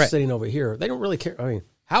portfolio sitting over here. They don't really care. I mean,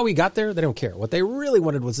 how we got there, they don't care. What they really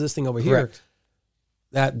wanted was this thing over here.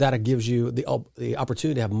 That gives you the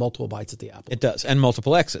opportunity to have multiple bites at the apple. It does, and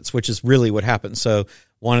multiple exits, which is really what happens. So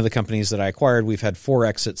one of the companies that I acquired, we've had 4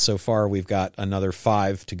 exits so far. We've got another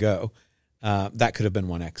 5 to go. That could have been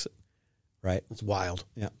one exit, right? It's wild.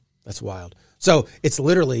 Yeah, that's wild. So it's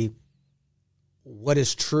literally what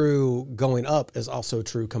is true going up is also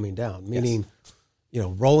true coming down, meaning,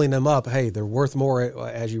 rolling them up, hey, they're worth more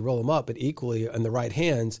as you roll them up, but equally in the right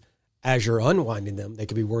hands, as you're unwinding them, they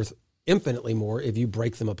could be worth infinitely more if you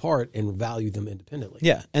break them apart and value them independently.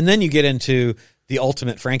 Yeah, and then you get into the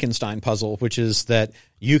ultimate Frankenstein puzzle, which is that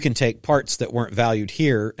you can take parts that weren't valued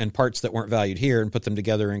here and parts that weren't valued here and put them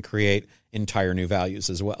together and create entire new values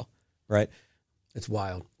as well, right? It's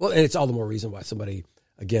wild. Well, and it's all the more reason why somebody,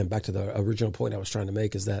 again, back to the original point I was trying to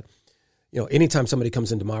make, is that, anytime somebody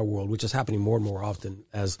comes into my world, which is happening more and more often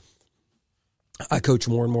as I coach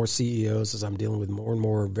more and more CEOs, as I'm dealing with more and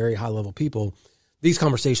more very high-level people, these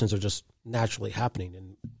conversations are just naturally happening.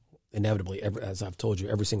 And inevitably, as I've told you,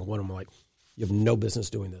 every single one of them are like, You have no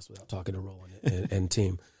business doing this without talking to Roland and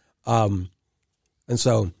team. And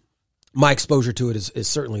so my exposure to it is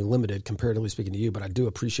certainly limited, comparatively speaking to you, but I do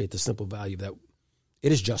appreciate the simple value that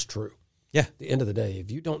it is just true. Yeah. At the end of the day,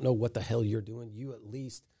 if you don't know what the hell you're doing, you at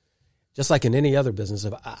least, just like in any other business,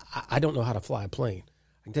 if I don't know how to fly a plane,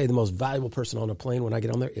 I can tell you the most valuable person on a plane when I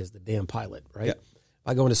get on there is the damn pilot, right? Yeah. If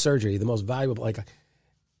I go into surgery, the most valuable,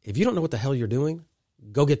 if you don't know what the hell you're doing,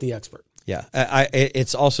 go get the expert. Yeah.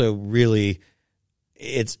 It's also really,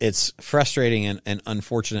 it's frustrating and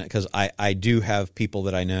unfortunate because I do have people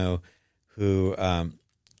that I know who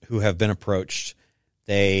have been approached.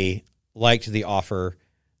 They liked the offer.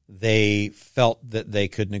 They felt that they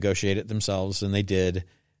could negotiate it themselves, and they did.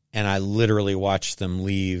 And I literally watched them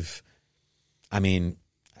leave. I mean,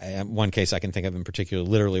 one case I can think of in particular,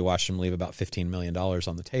 literally watched them leave about $15 million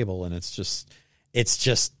on the table. And it's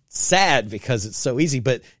just sad because it's so easy,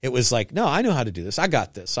 but it was like, no, I know how to do this. I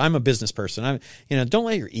got this. I'm a business person. Don't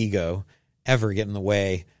let your ego ever get in the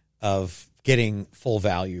way of getting full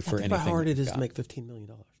value for anything. How hard it is to make $15 million,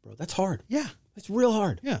 bro. That's hard. Yeah. It's real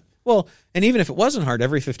hard. Yeah. Well, and even if it wasn't hard,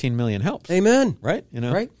 every 15 million helps. Amen. Right?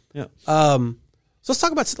 Right? Yeah. So let's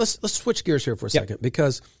talk about, let's switch gears here for a second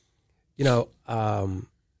because,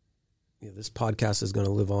 this podcast is going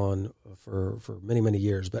to live on for many, many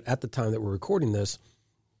years. But at the time that we're recording this,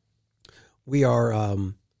 we are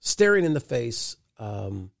staring in the face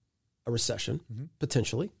a recession,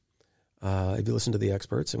 potentially. If you listen to the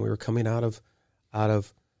experts, and we were coming out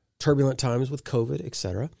of turbulent times with COVID, et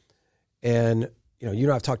cetera. And, you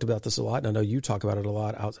and I have talked about this a lot, and I know you talk about it a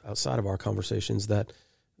lot outside of our conversations, that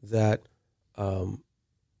there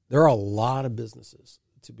are a lot of businesses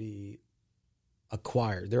to be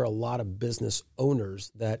acquired. There are a lot of business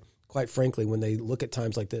owners that, quite frankly, when they look at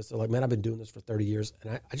times like this, they're like, man, I've been doing this for 30 years,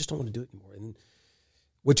 and I just don't want to do it anymore. And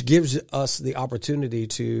which gives us the opportunity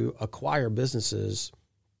to acquire businesses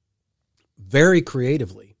very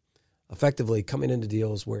creatively, effectively coming into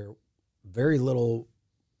deals where very little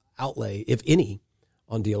outlay, if any,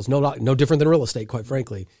 on deals. No different than real estate, quite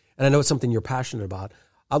frankly. And I know it's something you're passionate about.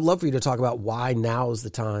 I'd love for you to talk about why now is the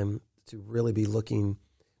time to really be looking.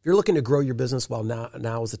 If you're looking to grow your business, well,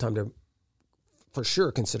 now is the time to, for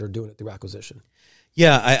sure, consider doing it through acquisition.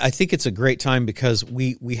 Yeah, I think it's a great time because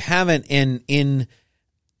we haven't in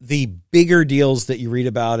the bigger deals that you read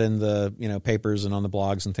about in the papers and on the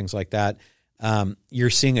blogs and things like that. You're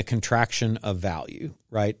seeing a contraction of value,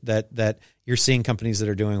 right? That you're seeing companies that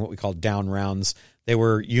are doing what we call down rounds. They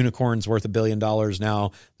were unicorns worth $1 billion.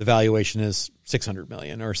 Now the valuation is $600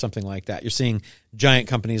 million or something like that. You're seeing giant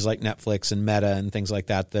companies like Netflix and Meta and things like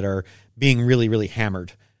that are being really, really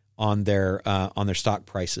hammered on their stock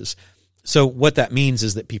prices. So what that means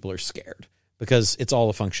is that people are scared because it's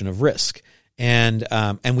all a function of risk. And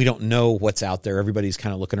we don't know what's out there. Everybody's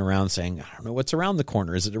kind of looking around saying, I don't know what's around the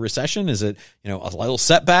corner. Is it a recession? Is it, a little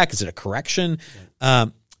setback? Is it a correction?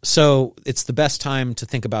 So it's the best time to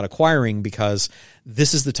think about acquiring because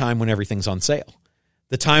this is the time when everything's on sale.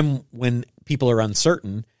 The time when people are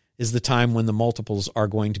uncertain is the time when the multiples are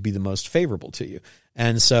going to be the most favorable to you.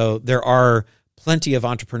 And so there are plenty of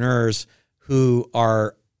entrepreneurs who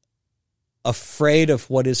are afraid of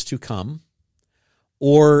what is to come,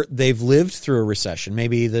 or they've lived through a recession,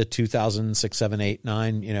 maybe the 2006, 7, 8,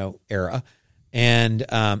 9, era, and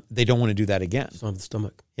they don't want to do that again. It's on the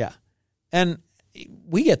stomach. Yeah. And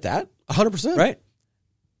we get that. 100%. Right?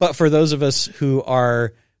 But for those of us who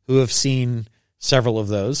have seen several of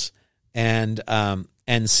those and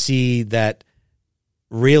see that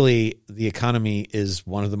really the economy is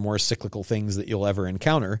one of the more cyclical things that you'll ever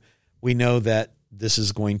encounter, we know that this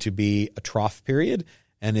is going to be a trough period.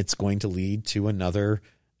 And it's going to lead to another,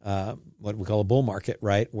 what we call a bull market,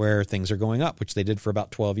 right, where things are going up, which they did for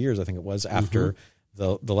about 12 years, I think it was, after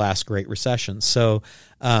the last Great Recession. So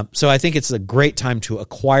I think it's a great time to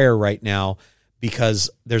acquire right now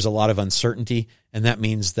because there's a lot of uncertainty, and that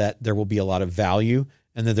means that there will be a lot of value,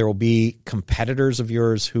 and that there will be competitors of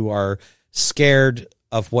yours who are scared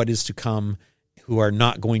of what is to come, who are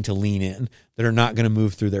not going to lean in, that are not going to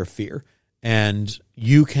move through their fear. And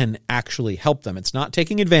you can actually help them. It's not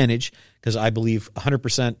taking advantage because I believe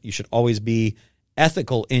 100% you should always be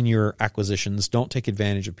ethical in your acquisitions. Don't take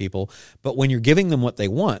advantage of people. But when you're giving them what they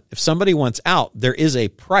want, if somebody wants out, there is a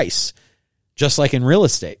price, just like in real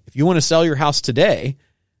estate. If you want to sell your house today,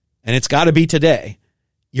 and it's got to be today,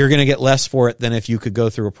 you're going to get less for it than if you could go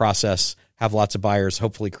through a process, have lots of buyers,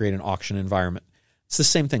 hopefully create an auction environment. It's the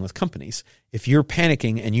same thing with companies. If you're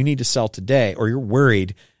panicking and you need to sell today, or you're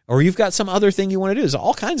worried, or you've got some other thing you want to do, there's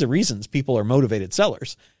all kinds of reasons people are motivated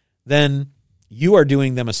sellers, then you are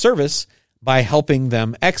doing them a service by helping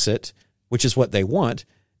them exit, which is what they want.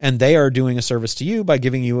 and they are doing a service to you by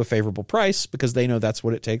giving you a favorable price because they know that's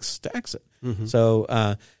what it takes to exit.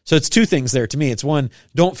 So it's two things there to me. It's one,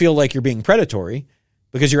 don't feel like you're being predatory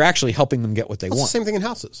because you're actually helping them get what they want. It's the same thing in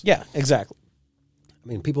houses. Yeah, exactly. I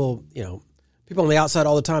mean, people on the outside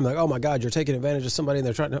all the time, like, oh my God, you're taking advantage of somebody and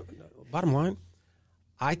they're trying to, bottom line,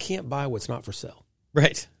 I can't buy what's not for sale.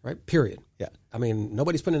 Right. Right. Period. Yeah. I mean,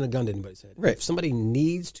 nobody's putting a gun to anybody's head. Right. If somebody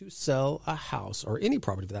needs to sell a house or any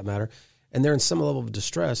property for that matter, and they're in some level of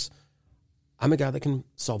distress, I'm a guy that can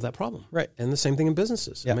solve that problem. Right. And the same thing in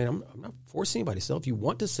businesses. Yeah. I mean, I'm not forcing anybody to sell. If you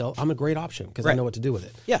want to sell, I'm a great option because I know what to do with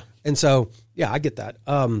it. Yeah. And so, yeah, I get that.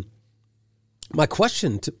 My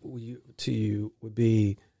question to you would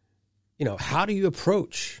be, how do you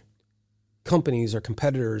approach companies or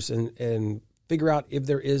competitors and figure out if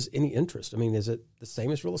there is any interest? I mean, is it the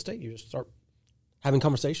same as real estate? You just start having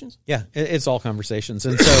conversations? Yeah, it's all conversations.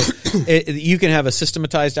 And so you can have a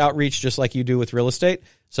systematized outreach just like you do with real estate.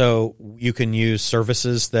 So you can use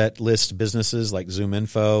services that list businesses like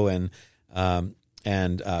ZoomInfo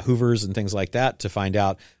and Hoovers and things like that to find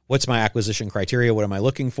out what's my acquisition criteria, what am I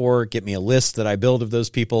looking for, get me a list that I build of those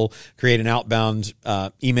people, create an outbound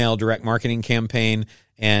email direct marketing campaign,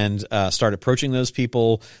 and start approaching those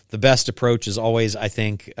people. The best approach is always, I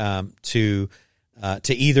think, to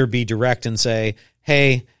either be direct and say,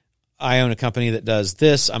 hey, I own a company that does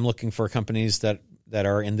this. I'm looking for companies that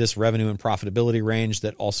are in this revenue and profitability range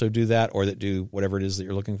that also do that or that do whatever it is that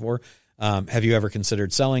you're looking for. Have you ever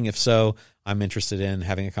considered selling? If so, I'm interested in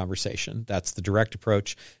having a conversation. That's the direct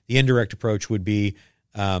approach. The indirect approach would be,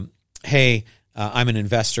 hey, I'm an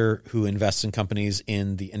investor who invests in companies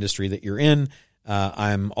in the industry that you're in.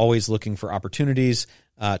 I'm always looking for opportunities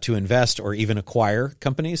to invest or even acquire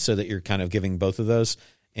companies so that you're kind of giving both of those.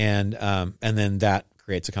 And then that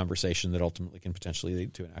creates a conversation that ultimately can potentially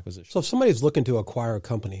lead to an acquisition. So if somebody's looking to acquire a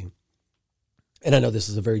company, and I know this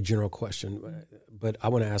is a very general question, but I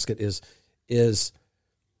want to ask it is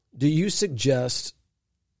do you suggest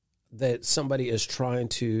that somebody is trying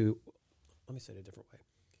to, let me say it a different way.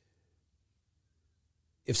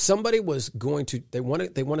 If somebody was going to, they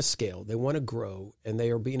want to scale, they want to grow, and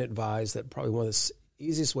they are being advised that probably one of the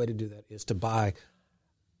easiest way to do that is to buy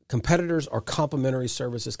competitors or complementary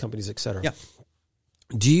services companies, et cetera. Yeah.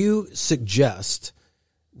 Do you suggest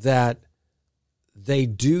that they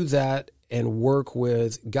do that and work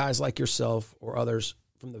with guys like yourself or others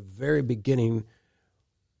from the very beginning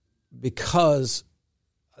because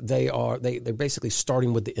they're basically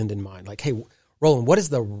starting with the end in mind? Like, hey, Roland, what is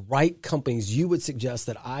the right companies you would suggest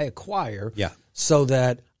that I acquire so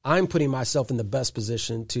that I'm putting myself in the best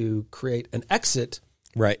position to create an exit?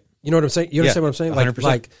 Right. You know what I'm saying? You understand what I'm saying? 100%.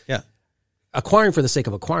 Like, acquiring for the sake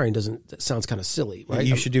of acquiring that sounds kind of silly, right?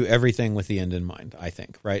 You should do everything with the end in mind, I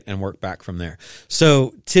think, right? And work back from there.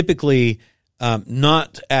 So typically,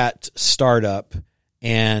 not at startup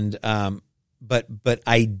and, but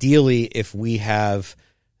ideally if we have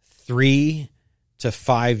 3 to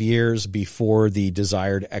 5 years before the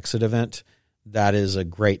desired exit event, that is a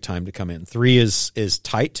great time to come in. 3 is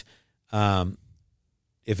tight.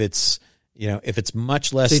 If it's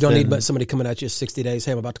much less, so you don't need somebody coming at you 60 days.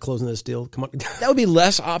 Hey, I'm about to close on this deal. Come on, that would be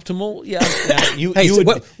less optimal. Yeah,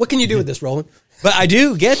 what can you do with this, Roland? But I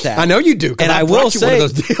do get that. I know you do. And I will say, one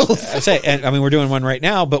of those deals. we're doing one right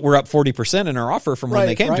now, but we're up 40% in our offer from when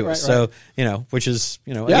they came to us. So which is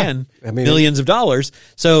again millions of dollars.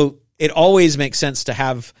 So it always makes sense to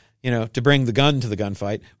have to bring the gun to the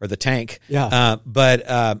gunfight or the tank. Yeah.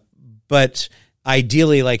 But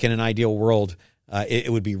ideally, like in an ideal world,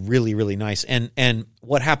 it would be really, really nice. And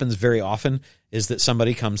what happens very often is that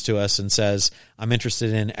somebody comes to us and says, I'm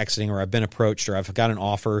interested in exiting, or I've been approached, or I've got an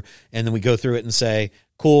offer. And then we go through it and say,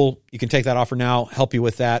 cool, you can take that offer now, help you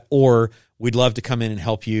with that. Or we'd love to come in and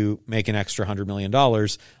help you make an extra $100 million.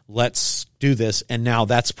 Let's do this. And now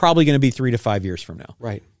that's probably going to be 3 to 5 years from now.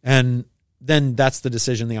 Right. And then that's the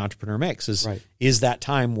decision the entrepreneur makes is that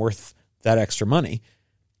time worth that extra money?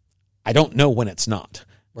 I don't know when it's not.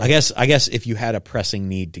 Right. I guess if you had a pressing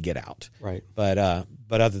need to get out, right? But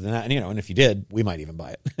other than that, and if you did, we might even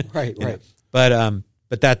buy it, right? Right.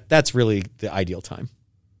 But that's really the ideal time.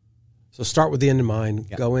 So start with the end in mind.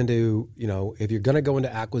 Yeah. Go into if you're going to go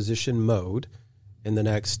into acquisition mode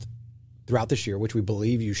throughout this year, which we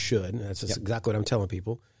believe you should. And that's exactly what I'm telling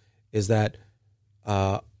people, is that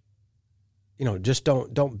just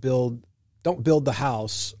don't build the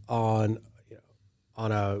house on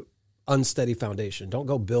a unsteady foundation. Don't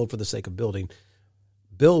go build for the sake of building.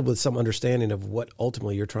 Build with some understanding of what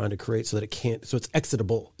ultimately you're trying to create so that it's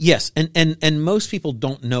exitable. Yes, and most people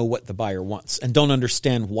don't know what the buyer wants and don't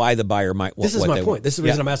understand why the buyer might want. This is my point. This is the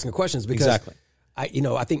reason I'm asking questions, because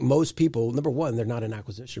I think most people, number one, they're not in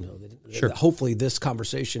acquisition mode. Sure. Hopefully this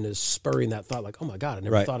conversation is spurring that thought like, oh my God, I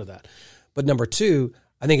never Right. thought of that. But number two,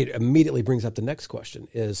 I think it immediately brings up the next question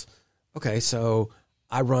is, okay, so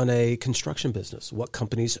I run a construction business. What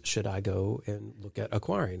companies should I go and look at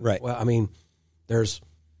acquiring? Right. Well, I mean, there's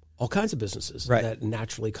all kinds of businesses Right. that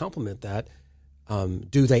naturally complement that.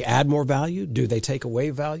 Do they add more value? Do they take away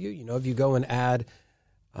value? If you go and add,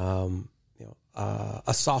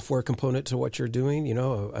 a software component to what you're doing,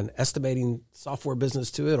 an estimating software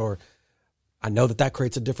business to it, or I know that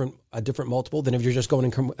creates a different multiple than if you're just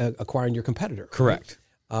going and acquiring your competitor. Correct.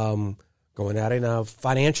 Right? Going at a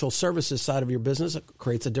financial services side of your business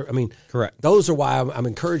creates a different. I mean, Correct. Those are why I'm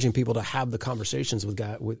encouraging people to have the conversations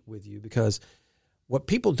with you, because what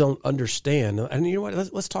people don't understand, and you know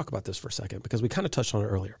what, let's talk about this for a second, because we kind of touched on it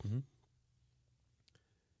earlier. Mm-hmm.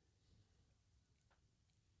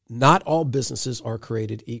 Not all businesses are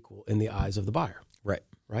created equal in the eyes of the buyer. Right.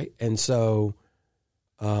 Right. And so,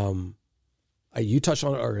 you touched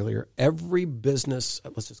on it earlier. Every business,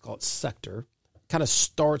 let's just call it sector, kind of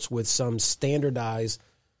starts with some standardized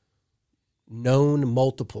known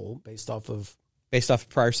multiple based off of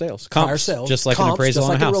prior sales. Comps, prior sales. Just like an Comps, appraisal just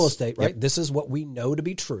on like a house. in real estate, right? Yep. This is what we know to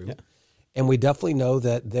be true. Yeah. And we definitely know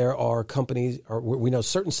that there are companies, or we know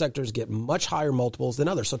certain sectors get much higher multiples than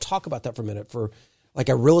others. So talk about that for a minute, for like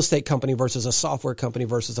a real estate company versus a software company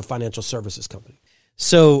versus a financial services company.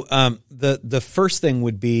 So the first thing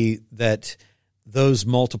would be that those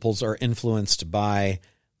multiples are influenced by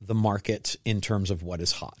the market in terms of what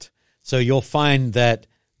is hot. So you'll find that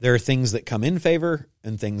there are things that come in favor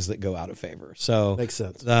and things that go out of favor. So Makes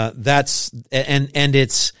sense. That's and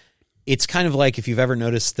it's kind of like if you've ever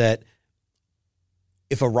noticed that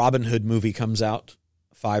if a Robin Hood movie comes out,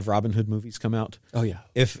 5 Robin Hood movies come out. Oh yeah.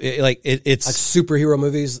 It's Like superhero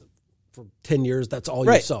movies for 10 years, that's all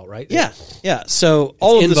you saw, right? Yeah. Yeah. So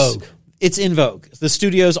all in of this, vogue. It's in vogue. The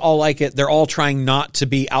studios all like it. They're all trying not to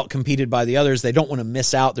be outcompeted by the others. They don't want to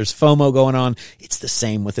miss out. There's FOMO going on. It's the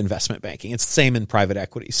same with investment banking. It's the same in private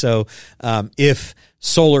equity. So if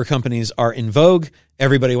solar companies are in vogue,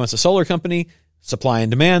 everybody wants a solar company. Supply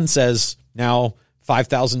and demand says now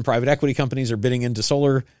 5,000 private equity companies are bidding into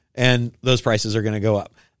solar, and those prices are going to go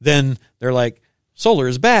up. Then they're like, solar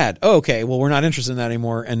is bad. Oh, okay, well, we're not interested in that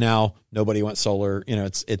anymore, and now nobody wants solar.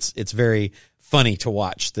 It's very funny to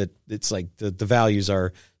watch that. It's like the values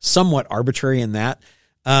are somewhat arbitrary in that.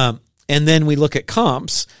 And then we look at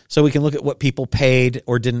comps, so we can look at what people paid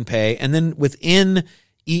or didn't pay, and then within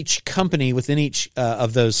each company, within each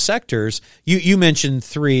of those sectors, you mentioned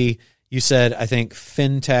 3. You said, I think,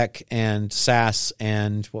 fintech and SaaS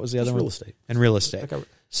and what was the other one? Real estate. And real estate.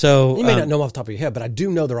 So You may not know off the top of your head, but I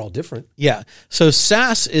do know they're all different. Yeah. So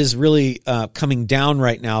SaaS is really coming down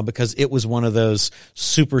right now because it was one of those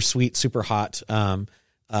super sweet, super hot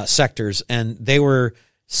sectors. And they were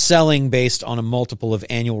selling based on a multiple of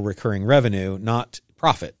annual recurring revenue, not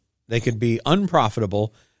profit. They could be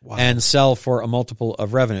unprofitable and sell for a multiple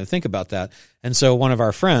of revenue. Think about that. And so one of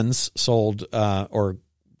our friends sold or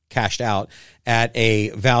cashed out at a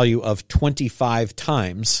value of 25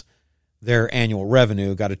 times their annual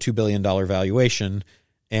revenue, got a $2 billion valuation,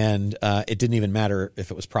 and it didn't even matter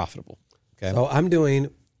if it was profitable. Okay. So I'm doing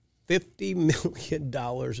 $50 million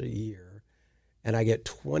a year, and I get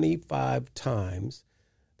 25 times.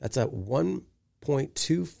 That's at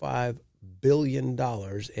 $1.25 billion,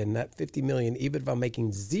 and that $50 million, even if I'm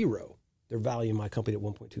making zero, they're valuing my company at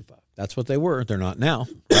 1.25. That's what they were. They're not now.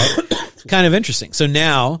 Right? It's kind of interesting. So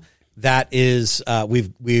now that is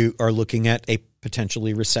we are looking at a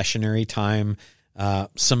potentially recessionary time.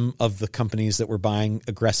 Some of the companies that we're buying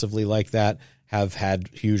aggressively like that have had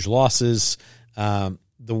huge losses. The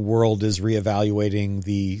world is reevaluating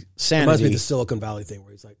the sanity. Reminds me of the Silicon Valley thing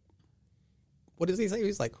where he's like, what does he say?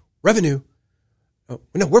 He's like, revenue. Oh,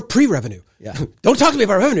 no, we're pre-revenue. Yeah. Don't talk to me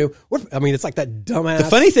about revenue. It's like that dumbass. The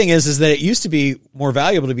funny thing is that it used to be more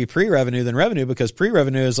valuable to be pre-revenue than revenue, because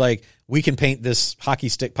pre-revenue is like, we can paint this hockey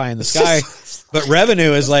stick pie in the sky, but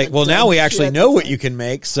revenue is like, well, now we actually know what you can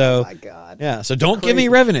make. So, oh my God. Yeah. So don't give me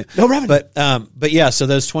revenue. No revenue. But yeah, so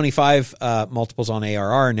those 25 multiples on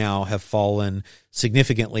ARR now have fallen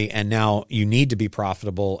significantly, and now you need to be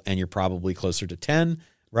profitable, and you're probably closer to 10,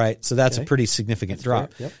 right? So that's a pretty significant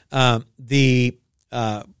drop. Yep. The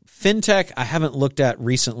fintech I haven't looked at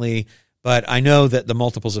recently, but I know that the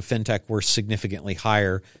multiples of fintech were significantly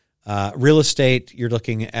higher. Real estate, you're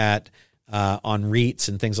looking at on REITs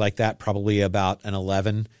and things like that, probably about an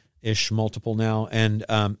 11-ish multiple now. And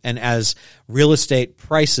as real estate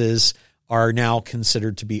prices are now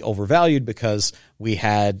considered to be overvalued because we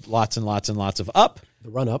had lots and lots and lots of up The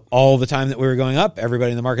run up. All the time that we were going up,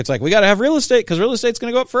 everybody in the market's like, we got to have real estate because real estate's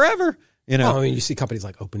going to go up forever. You know, I mean, you see companies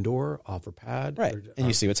like Open Door, OfferPad, right? And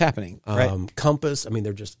you see what's happening, right? Compass. I mean,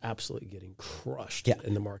 they're just absolutely getting crushed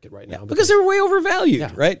in the market right now because they're way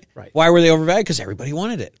overvalued, right? Right. Why were they overvalued? Because everybody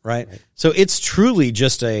wanted it, right? So it's truly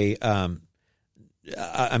just a.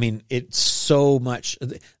 I mean, it's so much.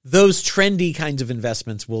 Those trendy kinds of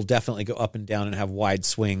investments will definitely go up and down and have wide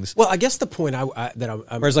swings. Well, I guess the point I'm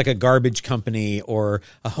whereas like a garbage company or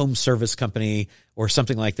a home service company or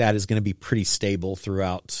something like that is going to be pretty stable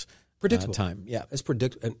throughout predictable time. Yeah, it's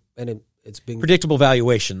it's being predictable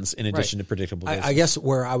valuations in addition to predictable. I guess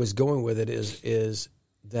where I was going with it is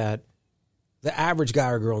that the average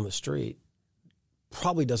guy or girl on the street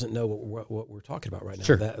probably doesn't know what we're talking about right now.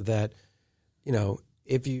 Sure. That you know,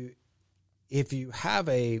 if you have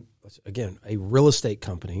a real estate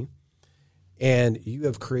company and you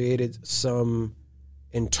have created some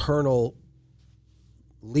internal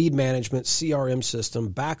lead management CRM system,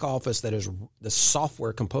 back office that is the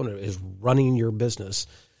software component is running your business,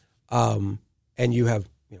 and you have,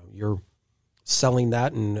 you know, you're selling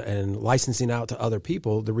that and licensing out to other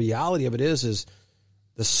people. The reality of it is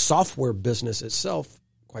the software business itself,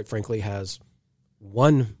 quite frankly, has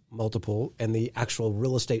one multiple, and the actual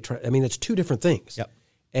real estate. I mean, it's two different things. Yep.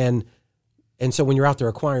 And so when you're out there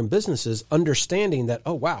acquiring businesses, understanding that,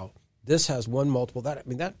 oh wow, this has one multiple.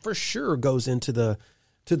 That for sure goes into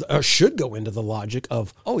should go into the logic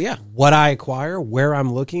of, oh yeah, what I acquire, where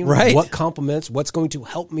I'm looking, right, what complements, what's going to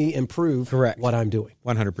help me improve what I'm doing.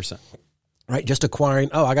 100%. Right. Just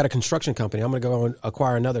acquiring. Oh, I got a construction company. I'm going to go and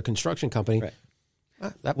acquire another construction company. Right.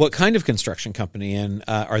 What kind of construction company, and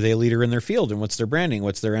are they a leader in their field, and what's their branding,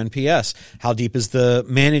 what's their NPS, how deep is the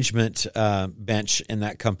management bench in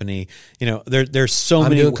that company? You know, there's so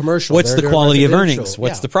many. Doing commercial. What's the quality of earnings?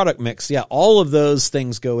 What's the product mix? Yeah, all of those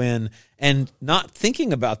things go in, and not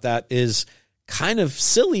thinking about that is kind of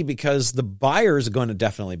silly because the buyer is going to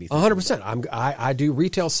definitely be 100%. I do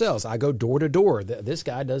retail sales. I go door to door. This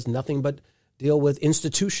guy does nothing but deal with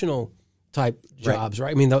institutional type jobs,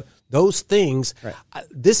 right? I mean, those things. Right.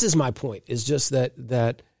 This is my point. Is just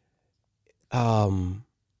that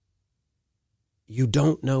you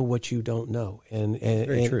don't know what you don't know, and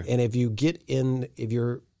if you get in, if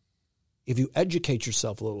you educate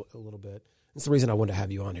yourself a little bit. That's the reason I wanted to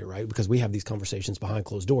have you on here, right? Because we have these conversations behind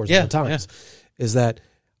closed doors all the times. Is that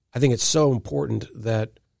I think it's so important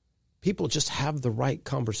that people just have the right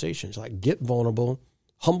conversations. Like, get vulnerable,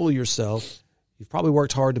 humble yourself. You've probably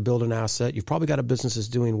worked hard to build an asset. You've probably got a business that's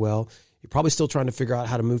doing well. You're probably still trying to figure out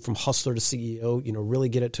how to move from hustler to CEO, you know, really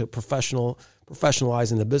get it to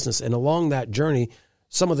professionalizing the business. And along that journey,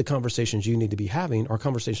 some of the conversations you need to be having are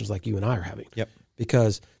conversations like you and I are having. Yep.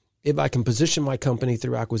 Because if I can position my company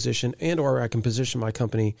through acquisition or I can position my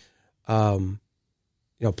company,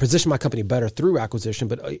 position my company better through acquisition,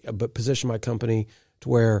 but position my company to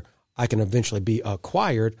where I can eventually be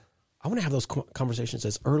acquired, I want to have those conversations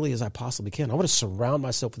as early as I possibly can. I want to surround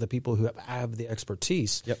myself with the people who have the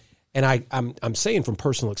expertise. Yep. And I'm saying from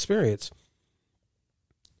personal experience,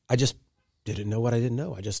 I just didn't know what I didn't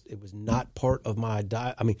know. It was not part of my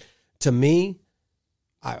diet. I mean, to me,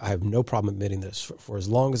 I have no problem admitting this. For as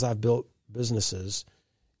long as I've built businesses,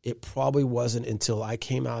 it probably wasn't until I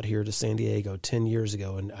came out here to San Diego 10 years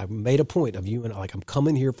ago, and I made a point of you and I'm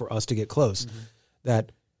coming here for us to get close,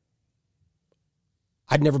 that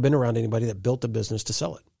I'd never been around anybody that built a business to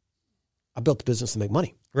sell it. I built a business to make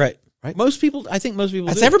money. Right. Right. I think most people.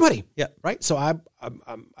 That's do. everybody. Yeah. Right. So I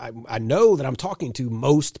know that I'm talking to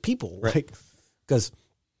most people, right? Because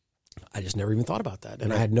I just never even thought about that,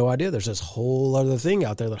 and I had no idea there's this whole other thing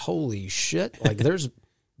out there that, holy shit, like there's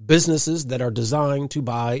businesses that are designed to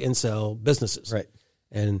buy and sell businesses. Right.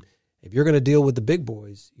 And if you're going to deal with the big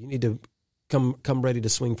boys, you need to come ready to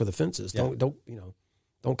swing for the fences. Yeah.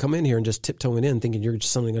 Don't come in here and just tiptoeing in thinking you're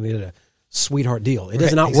just suddenly going to get a sweetheart deal. It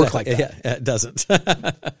does not work like that. Yeah, it doesn't.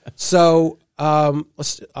 So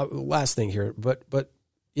let's last thing here, but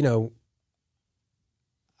you know,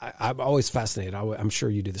 I'm always fascinated. I'm sure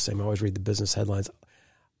you do the same. I always read the business headlines.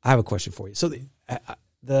 I have a question for you. So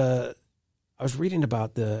I was reading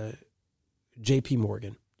about the J.P.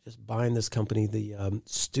 Morgan just buying this company, the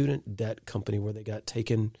student debt company, where they got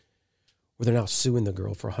taken, where they're now suing the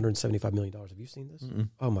girl for $175 million. Have you seen this? Mm-mm.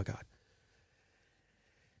 Oh my God.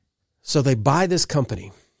 So they buy this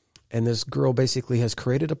company, and this girl basically has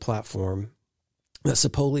created a platform that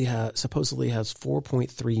supposedly has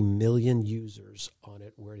 4.3 million users on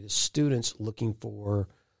it, where it is students looking for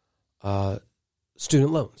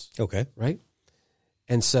student loans. Okay. Right?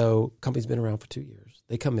 And so company's been around for 2 years.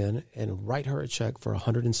 They come in and write her a check for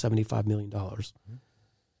 $175 million.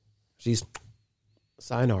 She's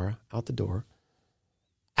sayonara, out the door.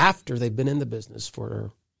 After they've been in the business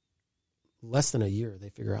for less than a year, they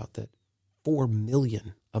figure out that 4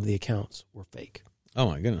 million of the accounts were fake. Oh,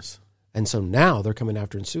 my goodness. And so now they're coming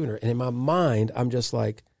after Insooner. And in my mind, I'm just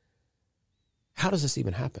like, how does this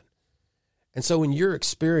even happen? And so in your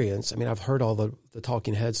experience, I mean, I've heard all the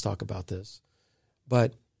talking heads talk about this,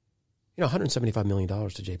 but $175 million to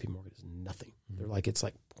JP Morgan is nothing. They're like, it's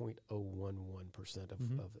like 0.011% of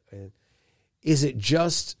and is it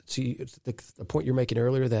just to the point you're making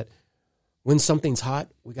earlier that when something's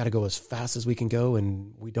hot, we got to go as fast as we can go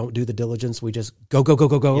and we don't do the diligence. We just go.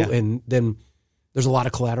 Yeah. And then there's a lot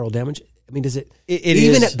of collateral damage. I mean, it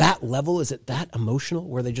even at that level, is it that emotional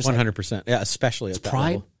where they just 100%. Yeah. Especially at that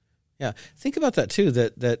pride. Level. Yeah. Think about that too,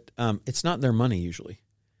 that it's not their money usually,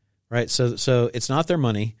 right? So it's not their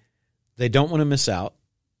money. They don't want to miss out.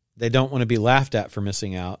 They don't want to be laughed at for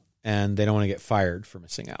missing out, and they don't want to get fired for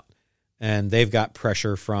missing out. And they've got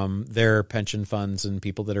pressure from their pension funds and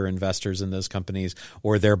people that are investors in those companies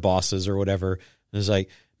or their bosses or whatever. And it's like,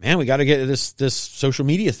 man, we got to get this social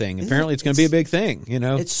media thing. Apparently it's going to be a big thing,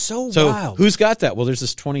 It's so wild. Who's got that? Well, there's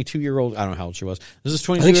this 22-year-old, I don't know how old she was. There's this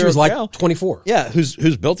 22-year-old I think she was like gal, 24. Yeah,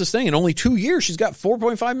 who's built this thing in only 2 years. She's got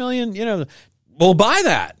 4.5 million, we'll buy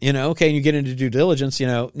that, okay, and you get into due diligence,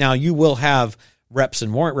 now you will have reps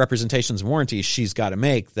and representations and warranties she's got to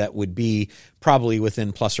make that would be probably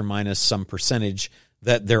within plus or minus some percentage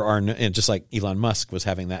that there are, and just like Elon Musk was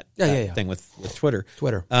having that thing with Twitter,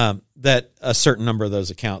 that a certain number of those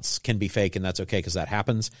accounts can be fake, and that's okay because that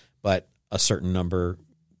happens, but a certain number,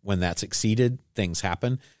 when that's exceeded, things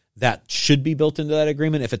happen. That should be built into that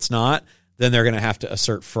agreement. If it's not, then they're going to have to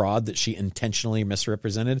assert fraud that she intentionally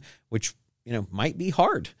misrepresented, which might be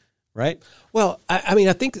hard, right? Well, I mean,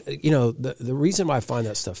 I think, the reason why I find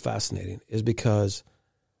that stuff fascinating is because,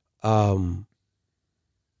 I'm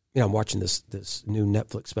watching this new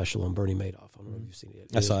Netflix special on Bernie Madoff. I don't know if you've seen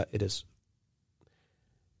it. I saw it. It is.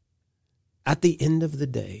 At the end of the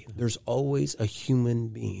day, there's always a human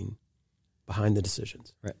being behind the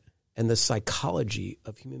decisions. Right. And the psychology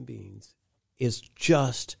of human beings is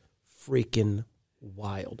just freaking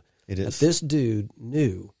wild. It is. That this dude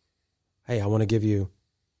knew, hey, I want to give you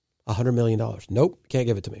 $100 million. Nope, can't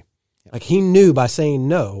give it to me. Yeah. Like he knew by saying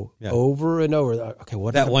no over and over. Okay,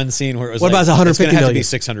 what that one scene where it was what about 150 million? It's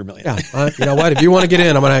going to have to be $600 million. Yeah, you know what? If you want to get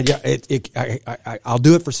in, I'm gonna. I'll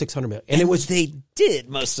do it for $600 million. And it was they did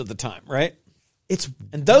most of the time, right?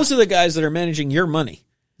 And those are the guys that are managing your money.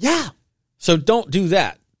 Yeah. So don't do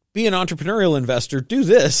that. Be an entrepreneurial investor. Do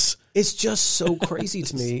this. It's just so crazy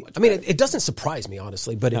to me. I mean, it doesn't surprise me,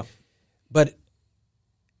 honestly, but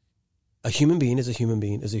a human being is a human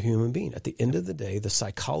being is a human being. At the end of the day, the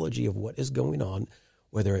psychology of what is going on,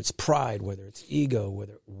 whether it's pride, whether it's ego,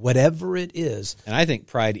 whatever it is. And I think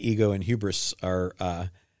pride, ego, and hubris are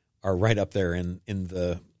right up there in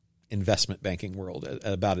the investment banking world,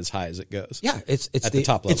 about as high as it goes. Yeah, it's at the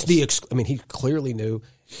top levels. He clearly knew.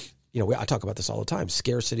 I talk about this all the time: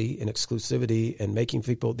 scarcity and exclusivity, and making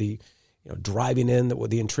people driving in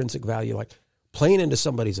the intrinsic value, like playing into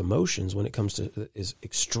somebody's emotions when it comes to is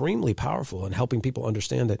extremely powerful and helping people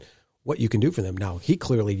understand that what you can do for them. Now, he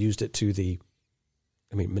clearly used it to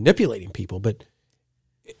manipulating people, but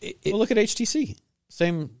well, look at HTC,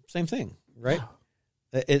 same thing, right? Wow.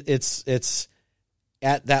 It's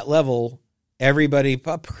at that level. Everybody,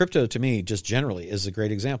 crypto to me, just generally is a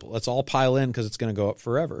great example. Let's all pile in because it's going to go up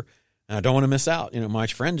forever. And I don't want to miss out. My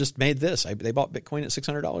friend just made this. They bought Bitcoin at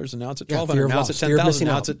 $600, and now it's at $1,200. Now it's at $10,000.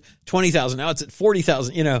 Now it's at $20,000. Now it's at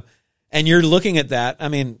 $40,000. And you're looking at that. I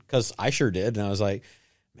mean, because I sure did, and I was like,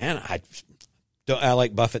 man, I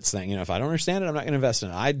like Buffett's thing. If I don't understand it, I'm not going to invest in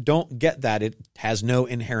it. I don't get that. It has no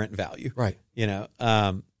inherent value, right?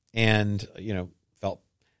 And felt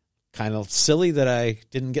kind of silly that I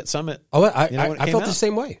didn't get Summit. Oh, I felt the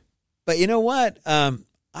same way. But you know what?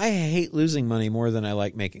 I hate losing money more than I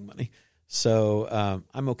like making money. So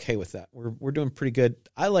I'm okay with that. We're doing pretty good.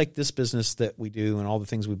 I like this business that we do and all the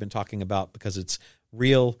things we've been talking about because it's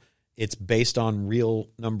real. It's based on real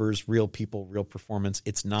numbers, real people, real performance.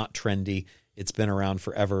 It's not trendy. It's been around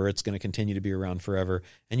forever. It's going to continue to be around forever.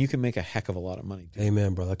 And you can make a heck of a lot of money.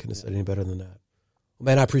 Amen, brother. I couldn't have said any better than that. Well,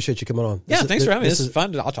 man, I appreciate you coming on. Thanks for having me. This is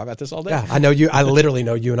fun. I'll talk about this all day. Yeah, I know you. I literally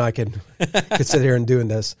know you and I could sit here and doing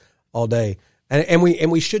this all day. And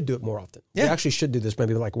we should do it more often. Yeah. We actually should do this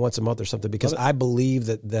maybe like once a month or something because I believe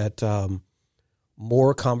that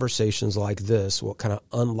more conversations like this will kind of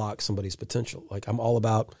unlock somebody's potential. Like I'm all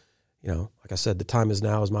about, like I said, the time is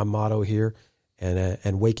now is my motto here,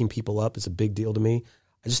 and waking people up is a big deal to me.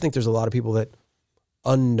 I just think there's a lot of people that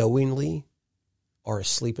unknowingly are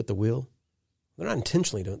asleep at the wheel. They're not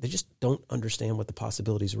intentionally doing it. They just don't understand what the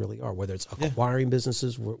possibilities really are, whether it's acquiring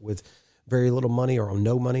businesses with very little money or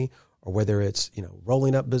no money, or whether it's,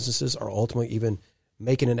 rolling up businesses or ultimately even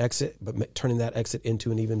making an exit, but turning that exit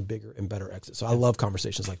into an even bigger and better exit. So I love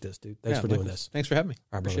conversations like this, dude. Thanks for doing this. Thanks for having me.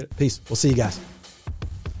 All right, brother. Peace. We'll see you guys.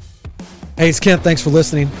 Hey, it's Kent. Thanks for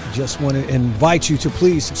listening. Just want to invite you to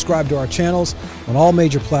please subscribe to our channels on all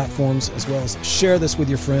major platforms, as well as share this with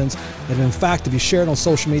your friends. And in fact, if you share it on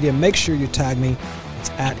social media, make sure you tag me. It's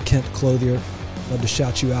 @KentClothier. Love to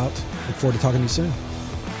shout you out. Look forward to talking to you soon.